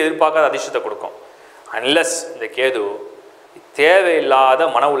திடீர்னு எதிர்பார்க்காத அதிர்ஷ்டத்தை கொடுக்கும். அன்லஸ் இந்த கேது தேவையில்லாத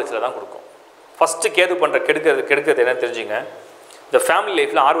மன உளைச்சலை தான் கொடுக்கும். ஃபஸ்ட்டு கேது பண்ணுற கெடுக்கிறது என்னன்னு தெரிஞ்சுங்க. இந்த ஃபேமிலி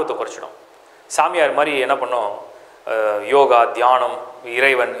லைஃப்பில் ஆர்வத்தை குறைச்சிடும். சாமியார் மாதிரி என்ன பண்ணோம், யோகா, தியானம்,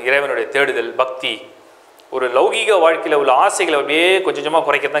 இறைவனுடைய தேடுதல், பக்தி, ஒரு லௌகீக வாழ்க்கையில் உள்ள ஆசைகளை அப்படியே கொஞ்சம் கொஞ்சமாக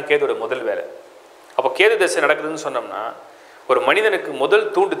குறைக்கிறது தான் கேதுவோட முதல் வேலை. அப்போ கேது தசை நடக்குதுன்னு சொன்னோம்னா ஒரு மனிதனுக்கு முதல்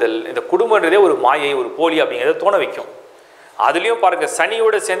தூண்டுதல் இந்த குடும்பன்றதே ஒரு மாயை, ஒரு போலி அப்படிங்கிறத தோண வைக்கும். அதுலேயும் பாருங்கள்,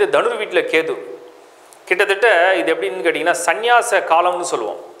 சனியோடு சேர்ந்து தனுர் வீட்டில் கேது. கிட்டத்தட்ட இது எப்படின்னு கேட்டிங்கன்னா சந்நியாச காலம்னு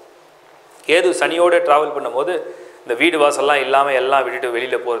சொல்லுவோம். கேது சனியோடு ட்ராவல் பண்ணும்போது இந்த வீடு வாசல்லாம் இல்லாமல் எல்லாம் விட்டுட்டு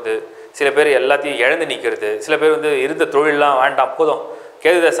வெளியில் போகிறது, சில பேர் எல்லாத்தையும் இழந்து நிற்கிறது, சில பேர் வந்து இருந்த தொழிலெலாம் வேண்டாம் போதும்.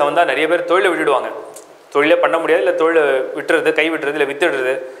 கேது தசை வந்தால் நிறைய பேர் தொழிலை விட்டுடுவாங்க. தொழிலே பண்ண முடியாது, இல்லை தொழிலை விட்டுறது, கை விட்டுறது, இல்லை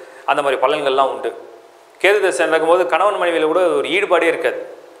வித்துடுறது, அந்த மாதிரி பலன்கள்லாம் உண்டு. கேது தசை நடக்கும்போது கணவன் மனைவியில் கூட ஒரு ஈடுபாடே இருக்காது.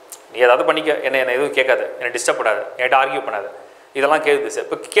 நீ ஏதாவது பண்ணிக்க, என்ன எதுவும் கேட்காது, என்னை டிஸ்டர்ப் பண்ணாது, என்கிட்ட ஆர்கியூ பண்ணாது. இதெல்லாம் கேது தசை.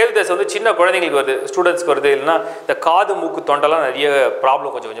 இப்போ கேது தசை வந்து சின்ன குழந்தைங்களுக்கு வருது, ஸ்டூடெண்ட்ஸ்க்கு வருது, இல்லைன்னா இந்த காது மூக்கு தொண்டெல்லாம் நிறைய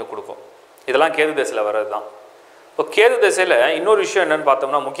ப்ராப்ளம் கொஞ்சம் கொஞ்சம் கொடுக்கும். இதெல்லாம் கேது தசையில் வர்றது தான். இப்போ கேது தசையில் இன்னொரு விஷயம் என்னென்னு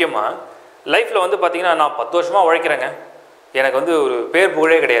பார்த்தோம்னா, முக்கியமாக லைஃப்பில் வந்து பார்த்திங்கன்னா நான் 10 வருஷமாக உழைக்கிறேங்க, எனக்கு வந்து ஒரு பேர்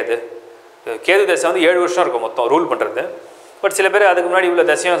புகழே கிடையாது. கேது தசை வந்து 7 வருஷம் இருக்கும் மொத்தம் ரூல் பண்ணுறது. பட் சில பேர் அதுக்கு முன்னாடி உள்ள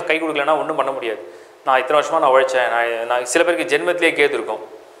தசையும் கை கொடுக்கலன்னா ஒன்றும் பண்ண முடியாது. நான் இத்தனை வருஷமாக நான் உழைச்சேன், நான் சில பேருக்கு ஜென்மத்திலே கேது இருக்கும்.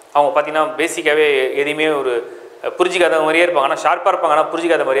 அவங்க பார்த்திங்கன்னா பேசிக்காகவே எதையுமே ஒரு புரிஞ்சிக்காத மாதிரியே இருப்பாங்க, ஆனால் ஷார்ப்பாக இருப்பாங்க, ஆனால்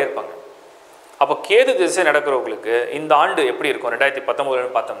புரிஞ்சிக்காத மாதிரியே இருப்பாங்க. அப்போ கேது திசை நடக்கிறவங்களுக்கு இந்த ஆண்டு எப்படி இருக்கும்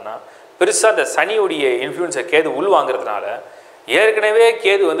 2019 பார்த்தோம்னா, பெருசாக இந்த சனியுடைய இன்ஃப்ளூயன்ஸை கேது உள் வாங்குறதுனால, ஏற்கனவே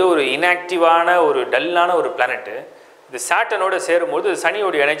கேது வந்து ஒரு இன்ஆக்டிவான ஒரு டல்லான ஒரு பிளானெட்டு இந்த சாட்டனோட சேரும்போது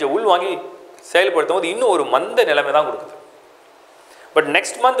சனியோடைய எனர்ஜியை உள் வாங்கி செயல்படுத்தும் போது இன்னும் ஒரு மந்த நிலைமை தான் கொடுக்குது. பட்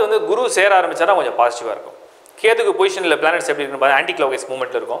நெக்ஸ்ட் மந்த் வந்து குரு சேர ஆரம்பித்தா கொஞ்சம் பாசிட்டிவாக இருக்கும். கேதுக்கு பொசிஷனில் பிளானட்ஸ் எப்படி இருக்குன்னு ஆன்டி கிளாக்வைஸ்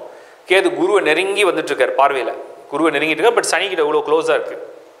மூவ்மெண்ட்டில் இருக்கும். கேது குருவை நெருங்கி வந்துட்டுருக்கார், பார்வையில் குருவை நெருங்கிட்டு இருக்கார். பட் சனிக்கிட்ட இவ்வளோ க்ளோஸாக இருக்குது.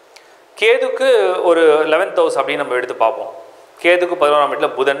 கேதுக்கு ஒரு 11th ஹவுஸ் அப்படின்னு நம்ம எடுத்து பார்ப்போம். கேதுக்கு 11ஆம் இடத்துல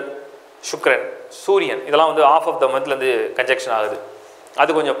புதன், சுக்கிரன், சூரியன், இதெல்லாம் வந்து ஆஃப் ஆஃப் த மந்த்லேருந்து கன்ஜெக்ஷன் ஆகுது. அது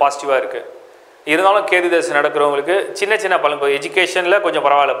கொஞ்சம் பாசிட்டிவாக இருக்குது. இருந்தாலும் கேது தசை நடக்கிறவங்களுக்கு சின்ன சின்ன பலன். இப்போ எஜுகேஷனில் கொஞ்சம்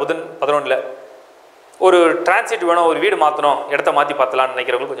பரவாயில்ல, புதன் 11ல் ஒரு டிரான்சிட் வேணும், ஒரு வீடு மாற்றணும், இடத்த மாற்றி பார்த்தலான்னு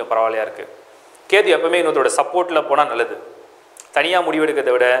நினைக்கிறவங்களுக்கு கொஞ்சம் பரவாயில்லையாக இருக்குது. கேது எப்பவுமே இன்னொருத்தோட சப்போர்ட்டில் போனால் நல்லது. தனியாக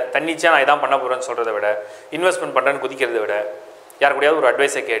முடிவெடுக்கிறத விட, தன்னிச்சையாக நான் இதான் பண்ண போகிறேன்னு சொல்கிறத விட, இன்வெஸ்ட்மெண்ட் பண்ணுறேன்னு குதிக்கிறத விட, யார் கூடயாவது ஒரு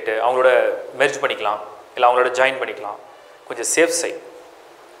அட்வைஸை கேட்டு அவங்களோட மெர்ஜ் பண்ணிக்கலாம், இல்லை அவங்களோட ஜாயின் பண்ணிக்கலாம், கொஞ்சம் சேஃப் சைட்.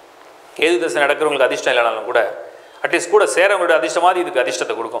 கேது தசை நடக்கிறவங்களுக்கு அதிர்ஷ்டம் இல்லைனாலும் கூட அட்லீஸ்ட் கூட சேரவங்களோட அதிர்ஷ்டமாவது இதுக்கு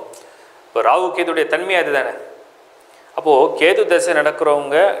அதிர்ஷ்டத்தை கொடுக்கும். இப்போ ராகு கேதுடைய தன்மை அது தானே. அப்போது கேது தசை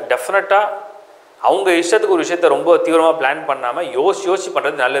நடக்கிறவங்க டெஃபினட்டாக அவங்க இஷ்டத்துக்கு ஒரு விஷயத்த ரொம்ப தீவிரமாக பிளான் பண்ணாமல் யோசிச்சு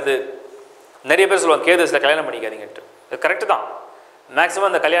பண்ணுறது நல்லது. நிறைய பேர் சொல்லுவாங்க கேது தசையில் கல்யாணம் பண்ணிக்காதீங்கன்ட்டு. அது கரெக்டு தான். மேக்ஸிமம்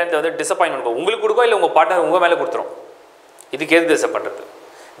அந்த கல்யாணத்தை வந்து டிசப்பாயின்மெண்ட் இருக்கும், உங்களுக்கு கொடுக்கும், இல்லை உங்கள் பார்ட்னர் உங்கள் மேலே கொடுத்துரும். இது கேது தசை பண்ணுறது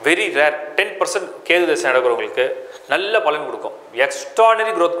வெரி ரேர். 10% கேது தசை நடக்கிறவங்களுக்கு நல்ல பலன் கொடுக்கும்,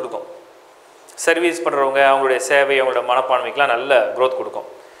 எக்ஸ்ட்ரானரி க்ரோத் கொடுக்கும். சர்வீஸ் பண்ணுறவங்க அவங்களுடைய சேவை, அவங்களோட மனப்பான்மைக்கெலாம் நல்ல க்ரோத் கொடுக்கும்.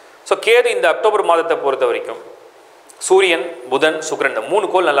 ஸோ கேது இந்த அக்டோபர் மாதத்தை பொறுத்த வரைக்கும் சூரியன், புதன், சுக்கிரன் இந்த 3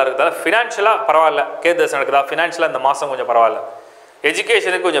 கோள் நல்லா இருக்கிறதால ஃபினான்ஷியலாக பரவாயில்ல. கேது தசை நடக்குதா, ஃபினான்ஷியலாக இந்த மாதம் கொஞ்சம் பரவாயில்ல.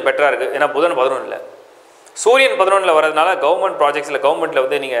 எஜுகேஷனுக்கு கொஞ்சம் பெட்டராக இருக்குது, ஏன்னா புதன் 11ல், சூரியன் 11ல் வரதுனால கவர்மெண்ட் ப்ராஜெக்ட்ஸில் கவர்மெண்ட்டில்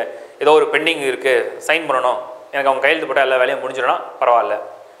வந்து நீங்கள் ஏதோ ஒரு பெண்டிங் இருக்குது, சைன் பண்ணணும், எனக்கு அவங்க கையெழுத்து போட்டால் எல்லா வேலையும் முடிஞ்சிடனா பரவாயில்ல.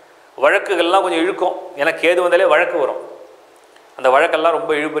 வழக்குகள்லாம் கொஞ்சம் இழுக்கும், ஏன்னா கேது வந்தாலே வழக்கு வரும். அந்த வழக்கெல்லாம்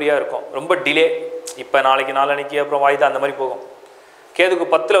ரொம்ப இழுபறியாக இருக்கும், ரொம்ப டிலே. இப்போ நாளைக்கு நாளன்னைக்கு அப்புறம் வாய்தா அந்த மாதிரி போகும். கேதுக்கு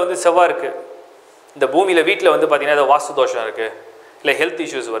 10ல் வந்து செவ்வாய் இருக்குது. இந்த பூமியில் வீட்டில் வந்து பார்த்திங்கன்னா ஏதோ வாஸ்து தோஷம் இருக்குது, இல்லை ஹெல்த்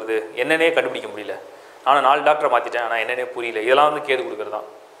இஷ்யூஸ் வருது, என்னென்னே கண்டுபிடிக்க முடியல, நானும் 4 டாக்டரை மாற்றிட்டேன் ஆனால் என்னென்னே புரியல. இதெல்லாம் வந்து கேது கொடுக்குறது தான்.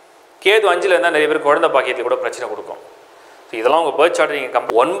 கேது 5ல் இருந்தால் நிறைய பேர் குழந்தை பாக்கியத்தில் கூட பிரச்சனை கொடுக்கும். ஸோ இதெல்லாம் உங்கள் பர்த் சார்ட்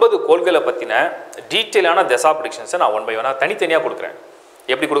நீங்கள் 9 கோள்களை பற்றின டீட்டெயிலான தசா ப்ரிடிக்ஷன்ஸை நான் 1 by 1 தனித்தனியாக கொடுக்குறேன்.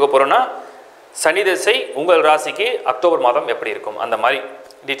 எப்படி கொடுக்க போகிறோன்னா, சனி தசை உங்கள் ராசிக்கு அக்டோபர் மாதம் எப்படி இருக்கும் அந்த மாதிரி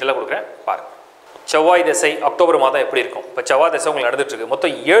டீட்டெயிலாக கொடுக்குறேன் பாருங்கள். செவ்வாய் தசை அக்டோபர் மாதம் எப்படி இருக்கும்? இப்போ செவ்வாய் தசை உங்களுக்கு நடந்துட்டுருக்கு.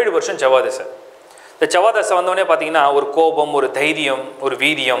 மொத்தம் 7 வருஷம் செவ்வாய் தசை. இந்த செவ்வாய் தசை வந்தோடனே பார்த்தீங்கன்னா ஒரு கோபம், ஒரு தைரியம், ஒரு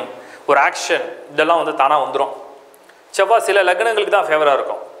வீரியம், ஒரு ஆக்ஷன், இதெல்லாம் வந்து தானாக வந்துடும். செவ்வாய் சில லக்னங்களுக்கு தான் ஃபேவராக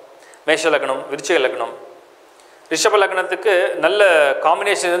இருக்கும். மேஷ லக்னம், விருச்சிக லக்னம், ரிஷப லக்னத்துக்கு நல்ல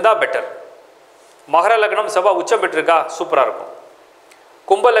காம்பினேஷன் இருந்தால் பெட்டர். மகர லக்னம் செவ்வாய் உச்சம் பெற்றிருக்கா சூப்பராக இருக்கும்.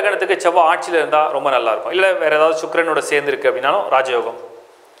 கும்ப லக்னத்துக்கு செவ்வாய் ஆட்சியில் இருந்தால் ரொம்ப நல்லாயிருக்கும். இல்லை வேறு ஏதாவது சுக்கிரனோட சேர்ந்துருக்கு அப்படின்னாலும் ராஜயோகம்.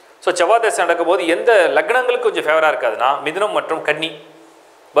 ஸோ செவ்வாய் தசை நடக்கும்போது எந்த லக்னங்களுக்கு கொஞ்சம் ஃபேவராக இருக்காதுன்னா மிதுனம் மற்றும் கன்னி.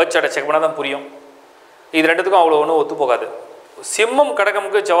 பர்த் சார்ட்டை செக் பண்ணால் தான் புரியும். இது ரெண்டுத்துக்கும் அவ்வளோ ஒன்றும் ஒத்து போகாது. சிம்மம்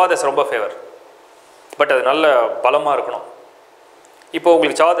கடகமுக்கு செவ்வாய் தசை ரொம்ப ஃபேவர். பட் அது நல்ல பலமாக இருக்கணும். இப்போ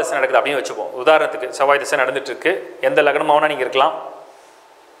உங்களுக்கு செவ்வாய் தசை நடக்குது அப்படின்னு வச்சுப்போம். உதாரணத்துக்கு செவ்வாய் தசை நடந்துகிட்ருக்கு. எந்த லக்னமாகனா நீங்கள் இருக்கலாம்.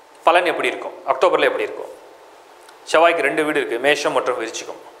 பலன் எப்படி இருக்கும்? அக்டோபரில் எப்படி இருக்கும்? செவ்வாய்க்கு 2 வீடு இருக்குது, மேஷம் மற்றும்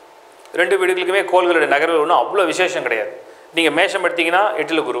விருச்சிகம். 2 வீடுகளுக்குமே கோள்களுடைய நகர்கள் ஒன்றும் அவ்வளோ விசேஷம் கிடையாது. நீங்கள் மேஷம் எடுத்தீங்கன்னா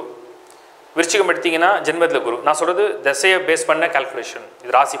 8ல் குரு, விருச்சிகம் எடுத்தீங்கன்னா ஜென்மத்தில் குரு. நான் சொல்கிறது தசையை பேஸ் பண்ண கால்குலேஷன்,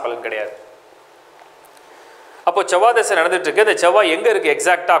 இது ராசி பலன் கிடையாது. அப்போது செவ்வாய் தசை நடந்துகிட்ருக்கு. இந்த செவ்வாய் எங்கே இருக்குது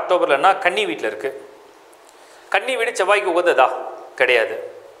எக்ஸாக்டாக அக்டோபர்லன்னா கன்னி வீட்டில் இருக்குது. கன்னி வீடு செவ்வாய்க்கு உகந்ததா? கிடையாது.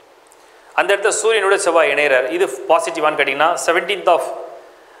 அந்த இடத்துல சூரியனோட செவ்வாய் இணைகிறார். இது பாசிட்டிவான்னு கேட்டிங்கன்னா 17th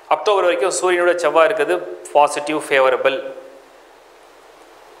அக்டோபர் வரைக்கும் சூரியனோட செவ்வாய் இருக்குது பாசிட்டிவ், ஃபேவரபிள்.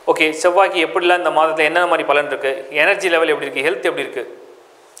 ஓகே, செவ்வாய்க்கு எப்படிலாம் இந்த மாதத்தில் என்னென்ன மாதிரி பலன் இருக்குது? எனர்ஜி லெவல் எப்படி இருக்குது? ஹெல்த் எப்படி இருக்குது?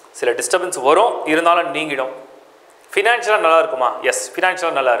 சில டிஸ்டர்பன்ஸ் வரும், இருந்தாலும் நீங்கிடும். ஃபினான்ஷியலாக நல்லா இருக்குமா? எஸ்,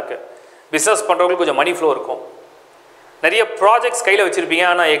 ஃபினான்ஷியலாக நல்லா இருக்குது. பிஸ்னஸ் பண்ணுறவங்களுக்கு கொஞ்சம் மணி ஃப்ளோ இருக்கும். நிறைய ப்ராஜெக்ட்ஸ் கையில் வச்சுருப்பீங்க,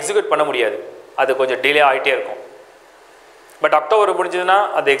 ஆனால் எக்ஸிக்யூட் பண்ண முடியாது. அது கொஞ்சம் டிலே ஆகிட்டே இருக்கும். பட் அக்டோபர் முடிஞ்சதுன்னா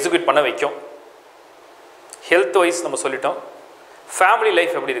அதை எக்ஸிக்யூட் பண்ண வைக்கும். ஹெல்த் வைஸ் நம்ம சொல்லிட்டோம். ஃபேமிலி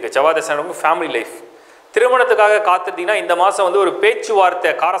லைஃப் எப்படி இருக்குது? செவ்வாய் தசை நடக்கும் ஃபேமிலி லைஃப். திருமணத்துக்காக காத்திருந்தீங்கன்னா இந்த மாதம் வந்து ஒரு பேச்சுவார்த்தை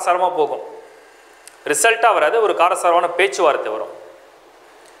காரசாரமாக போகும். ரிசல்ட்டாக வராது, ஒரு காரசாரமான பேச்சுவார்த்தை வரும்.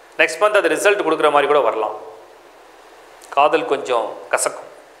 நெக்ஸ்ட் மந்த் அது ரிசல்ட் கொடுக்குற மாதிரி கூட வரலாம். காதல் கொஞ்சம் கசக்கும்.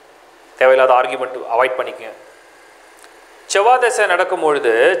 தேவையில்லாத ஆர்கியூமெண்ட் அவாய்ட் பண்ணிக்கங்க. செவ்வாய் தசை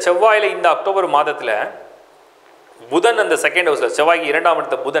நடக்கும்பொழுது செவ்வாயில் இந்த அக்டோபர் மாதத்தில் புதன் அந்த செகண்ட் ஹவுஸில், செவ்வாய்க்கு 2ஆம்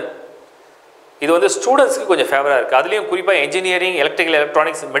இடத்த புதன், இது வந்து ஸ்டூடெண்ட்ஸ்க்கு கொஞ்சம் ஃபேவராக இருக்குது. அதுலேயும் குறிப்பாக என்ஜினியரிங், எலக்ட்ரிக்கல்,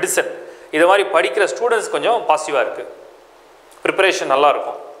 எலக்ட்ரானிக்ஸ், மெடிசன் இது மாதிரி படிக்கிற ஸ்டூடெண்ட்ஸ் கொஞ்சம் பாசிட்டிவாக இருக்குது. ப்ரிப்பரேஷன்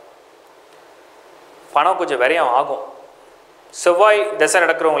நல்லாயிருக்கும். பணம் கொஞ்சம் விரயம் ஆகும். செவ்வாய் தசை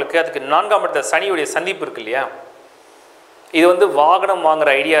நடக்கிறவங்களுக்கு அதுக்கு 4ஆம் இடத்த சனியுடைய சந்திப்பு இருக்குது இல்லையா, இது வந்து வாகனம்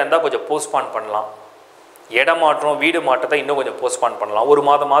வாங்குகிற ஐடியா இருந்தால் கொஞ்சம் போஸ்ட்பான் பண்ணலாம். இடம் மாற்றம், வீடு மாற்றத்தை இன்னும் கொஞ்சம் போஸ்ட்பான் பண்ணலாம். ஒரு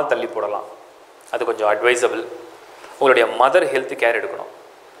மாதமாவது தள்ளி போடலாம். அது கொஞ்சம் அட்வைசபிள். உங்களுடைய மதர் ஹெல்த்து கேர் எடுக்கணும்.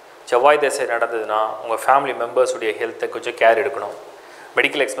 செவ்வாய் தசை நடந்ததுன்னா உங்கள் ஃபேமிலி மெம்பர்ஸுடைய ஹெல்த்தை கொஞ்சம் கேர் எடுக்கணும்.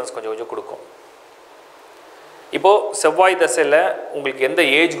 மெடிக்கல் எக்ஸ்பென்ஸ் கொஞ்சம் கொஞ்சம் கொடுக்கும். இப்போது செவ்வாய் தசையில் உங்களுக்கு எந்த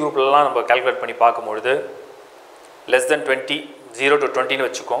ஏஜ் குரூப்லலாம் நம்ம கால்குலேட் பண்ணி பார்க்கும்பொழுது less than 20, 0 to 20ன்னு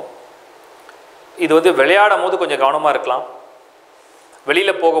வச்சுக்கோம். இது வந்து விளையாடும் போது கொஞ்சம் கவனமாக இருக்கலாம்.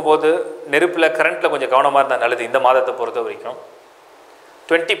 வெளியில் போகும்போது நெருப்பில், கரண்ட்டில் கொஞ்சம் கவனமாக இருந்தால் நல்லது. இந்த மாதத்தை பொறுத்த வரைக்கும்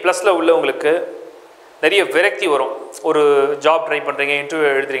 20+ உள்ளவங்களுக்கு நிறைய விரக்தி வரும். ஒரு ஜாப் ட்ரை பண்ணுறீங்க,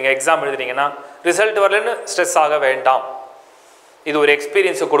 இன்டர்வியூ எழுதுறீங்க, எக்ஸாம் எழுதுறீங்கன்னா ரிசல்ட் வரலன்னு ஸ்ட்ரெஸ் ஆக வேண்டாம். இது ஒரு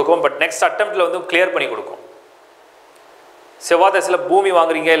எக்ஸ்பீரியன்ஸை கொடுக்கும். பட் நெக்ஸ்ட் அட்டெம்ப்டில் வந்து கிளியர் பண்ணி கொடுக்கும். செவ்வாய் தசையில் பூமி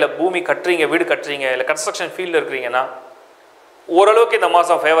வாங்குறீங்க, இல்லை பூமி கட்டுறீங்க, வீடு கட்டுறீங்க, இல்லை கன்ஸ்ட்ரக்ஷன் ஃபீல்டில் இருக்கிறீங்கன்னா ஓரளவுக்கு இந்த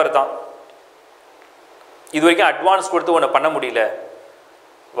மாதம் ஃபேவர் தான். இது வரைக்கும் அட்வான்ஸ் கொடுத்து ஒன்று பண்ண முடியல,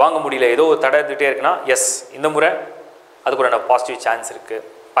 வாங்க முடியல, ஏதோ ஒரு தடை இருந்துகிட்டே இருக்குன்னா எஸ், இந்த முறை அதுக்கு ஒரு பாசிட்டிவ் சான்ஸ் இருக்குது.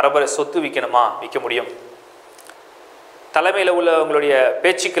 பரபர சொத்து விற்கணுமா, விற்க முடியும். தலைமையில் உள்ள உங்களுடைய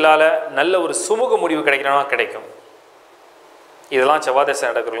பேச்சுக்களால் நல்ல ஒரு சுமூக முடிவு கிடைக்கணும்னா கிடைக்கும். இதெல்லாம் செவ்வாய் தசை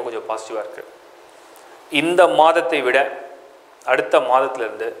நடக்கிறவங்களும் கொஞ்சம் பாசிட்டிவாக இருக்குது. இந்த மாதத்தை விட அடுத்த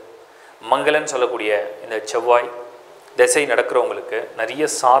மாதத்திலேருந்து மங்களன்னு சொல்லக்கூடிய இந்த செவ்வாய் திசை நடக்கிறவங்களுக்கு நிறைய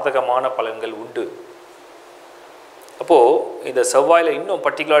சாதகமான பலன்கள் உண்டு. அப்போது இந்த செவ்வாயில் இன்னும்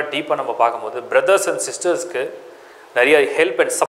பர்டிகுலர் டீப்பாக நம்ம பார்க்கும்போது பிரதர்ஸ் அண்ட் சிஸ்டர்ஸ்க்கு நிறைய ஹெல்ப் அண்ட்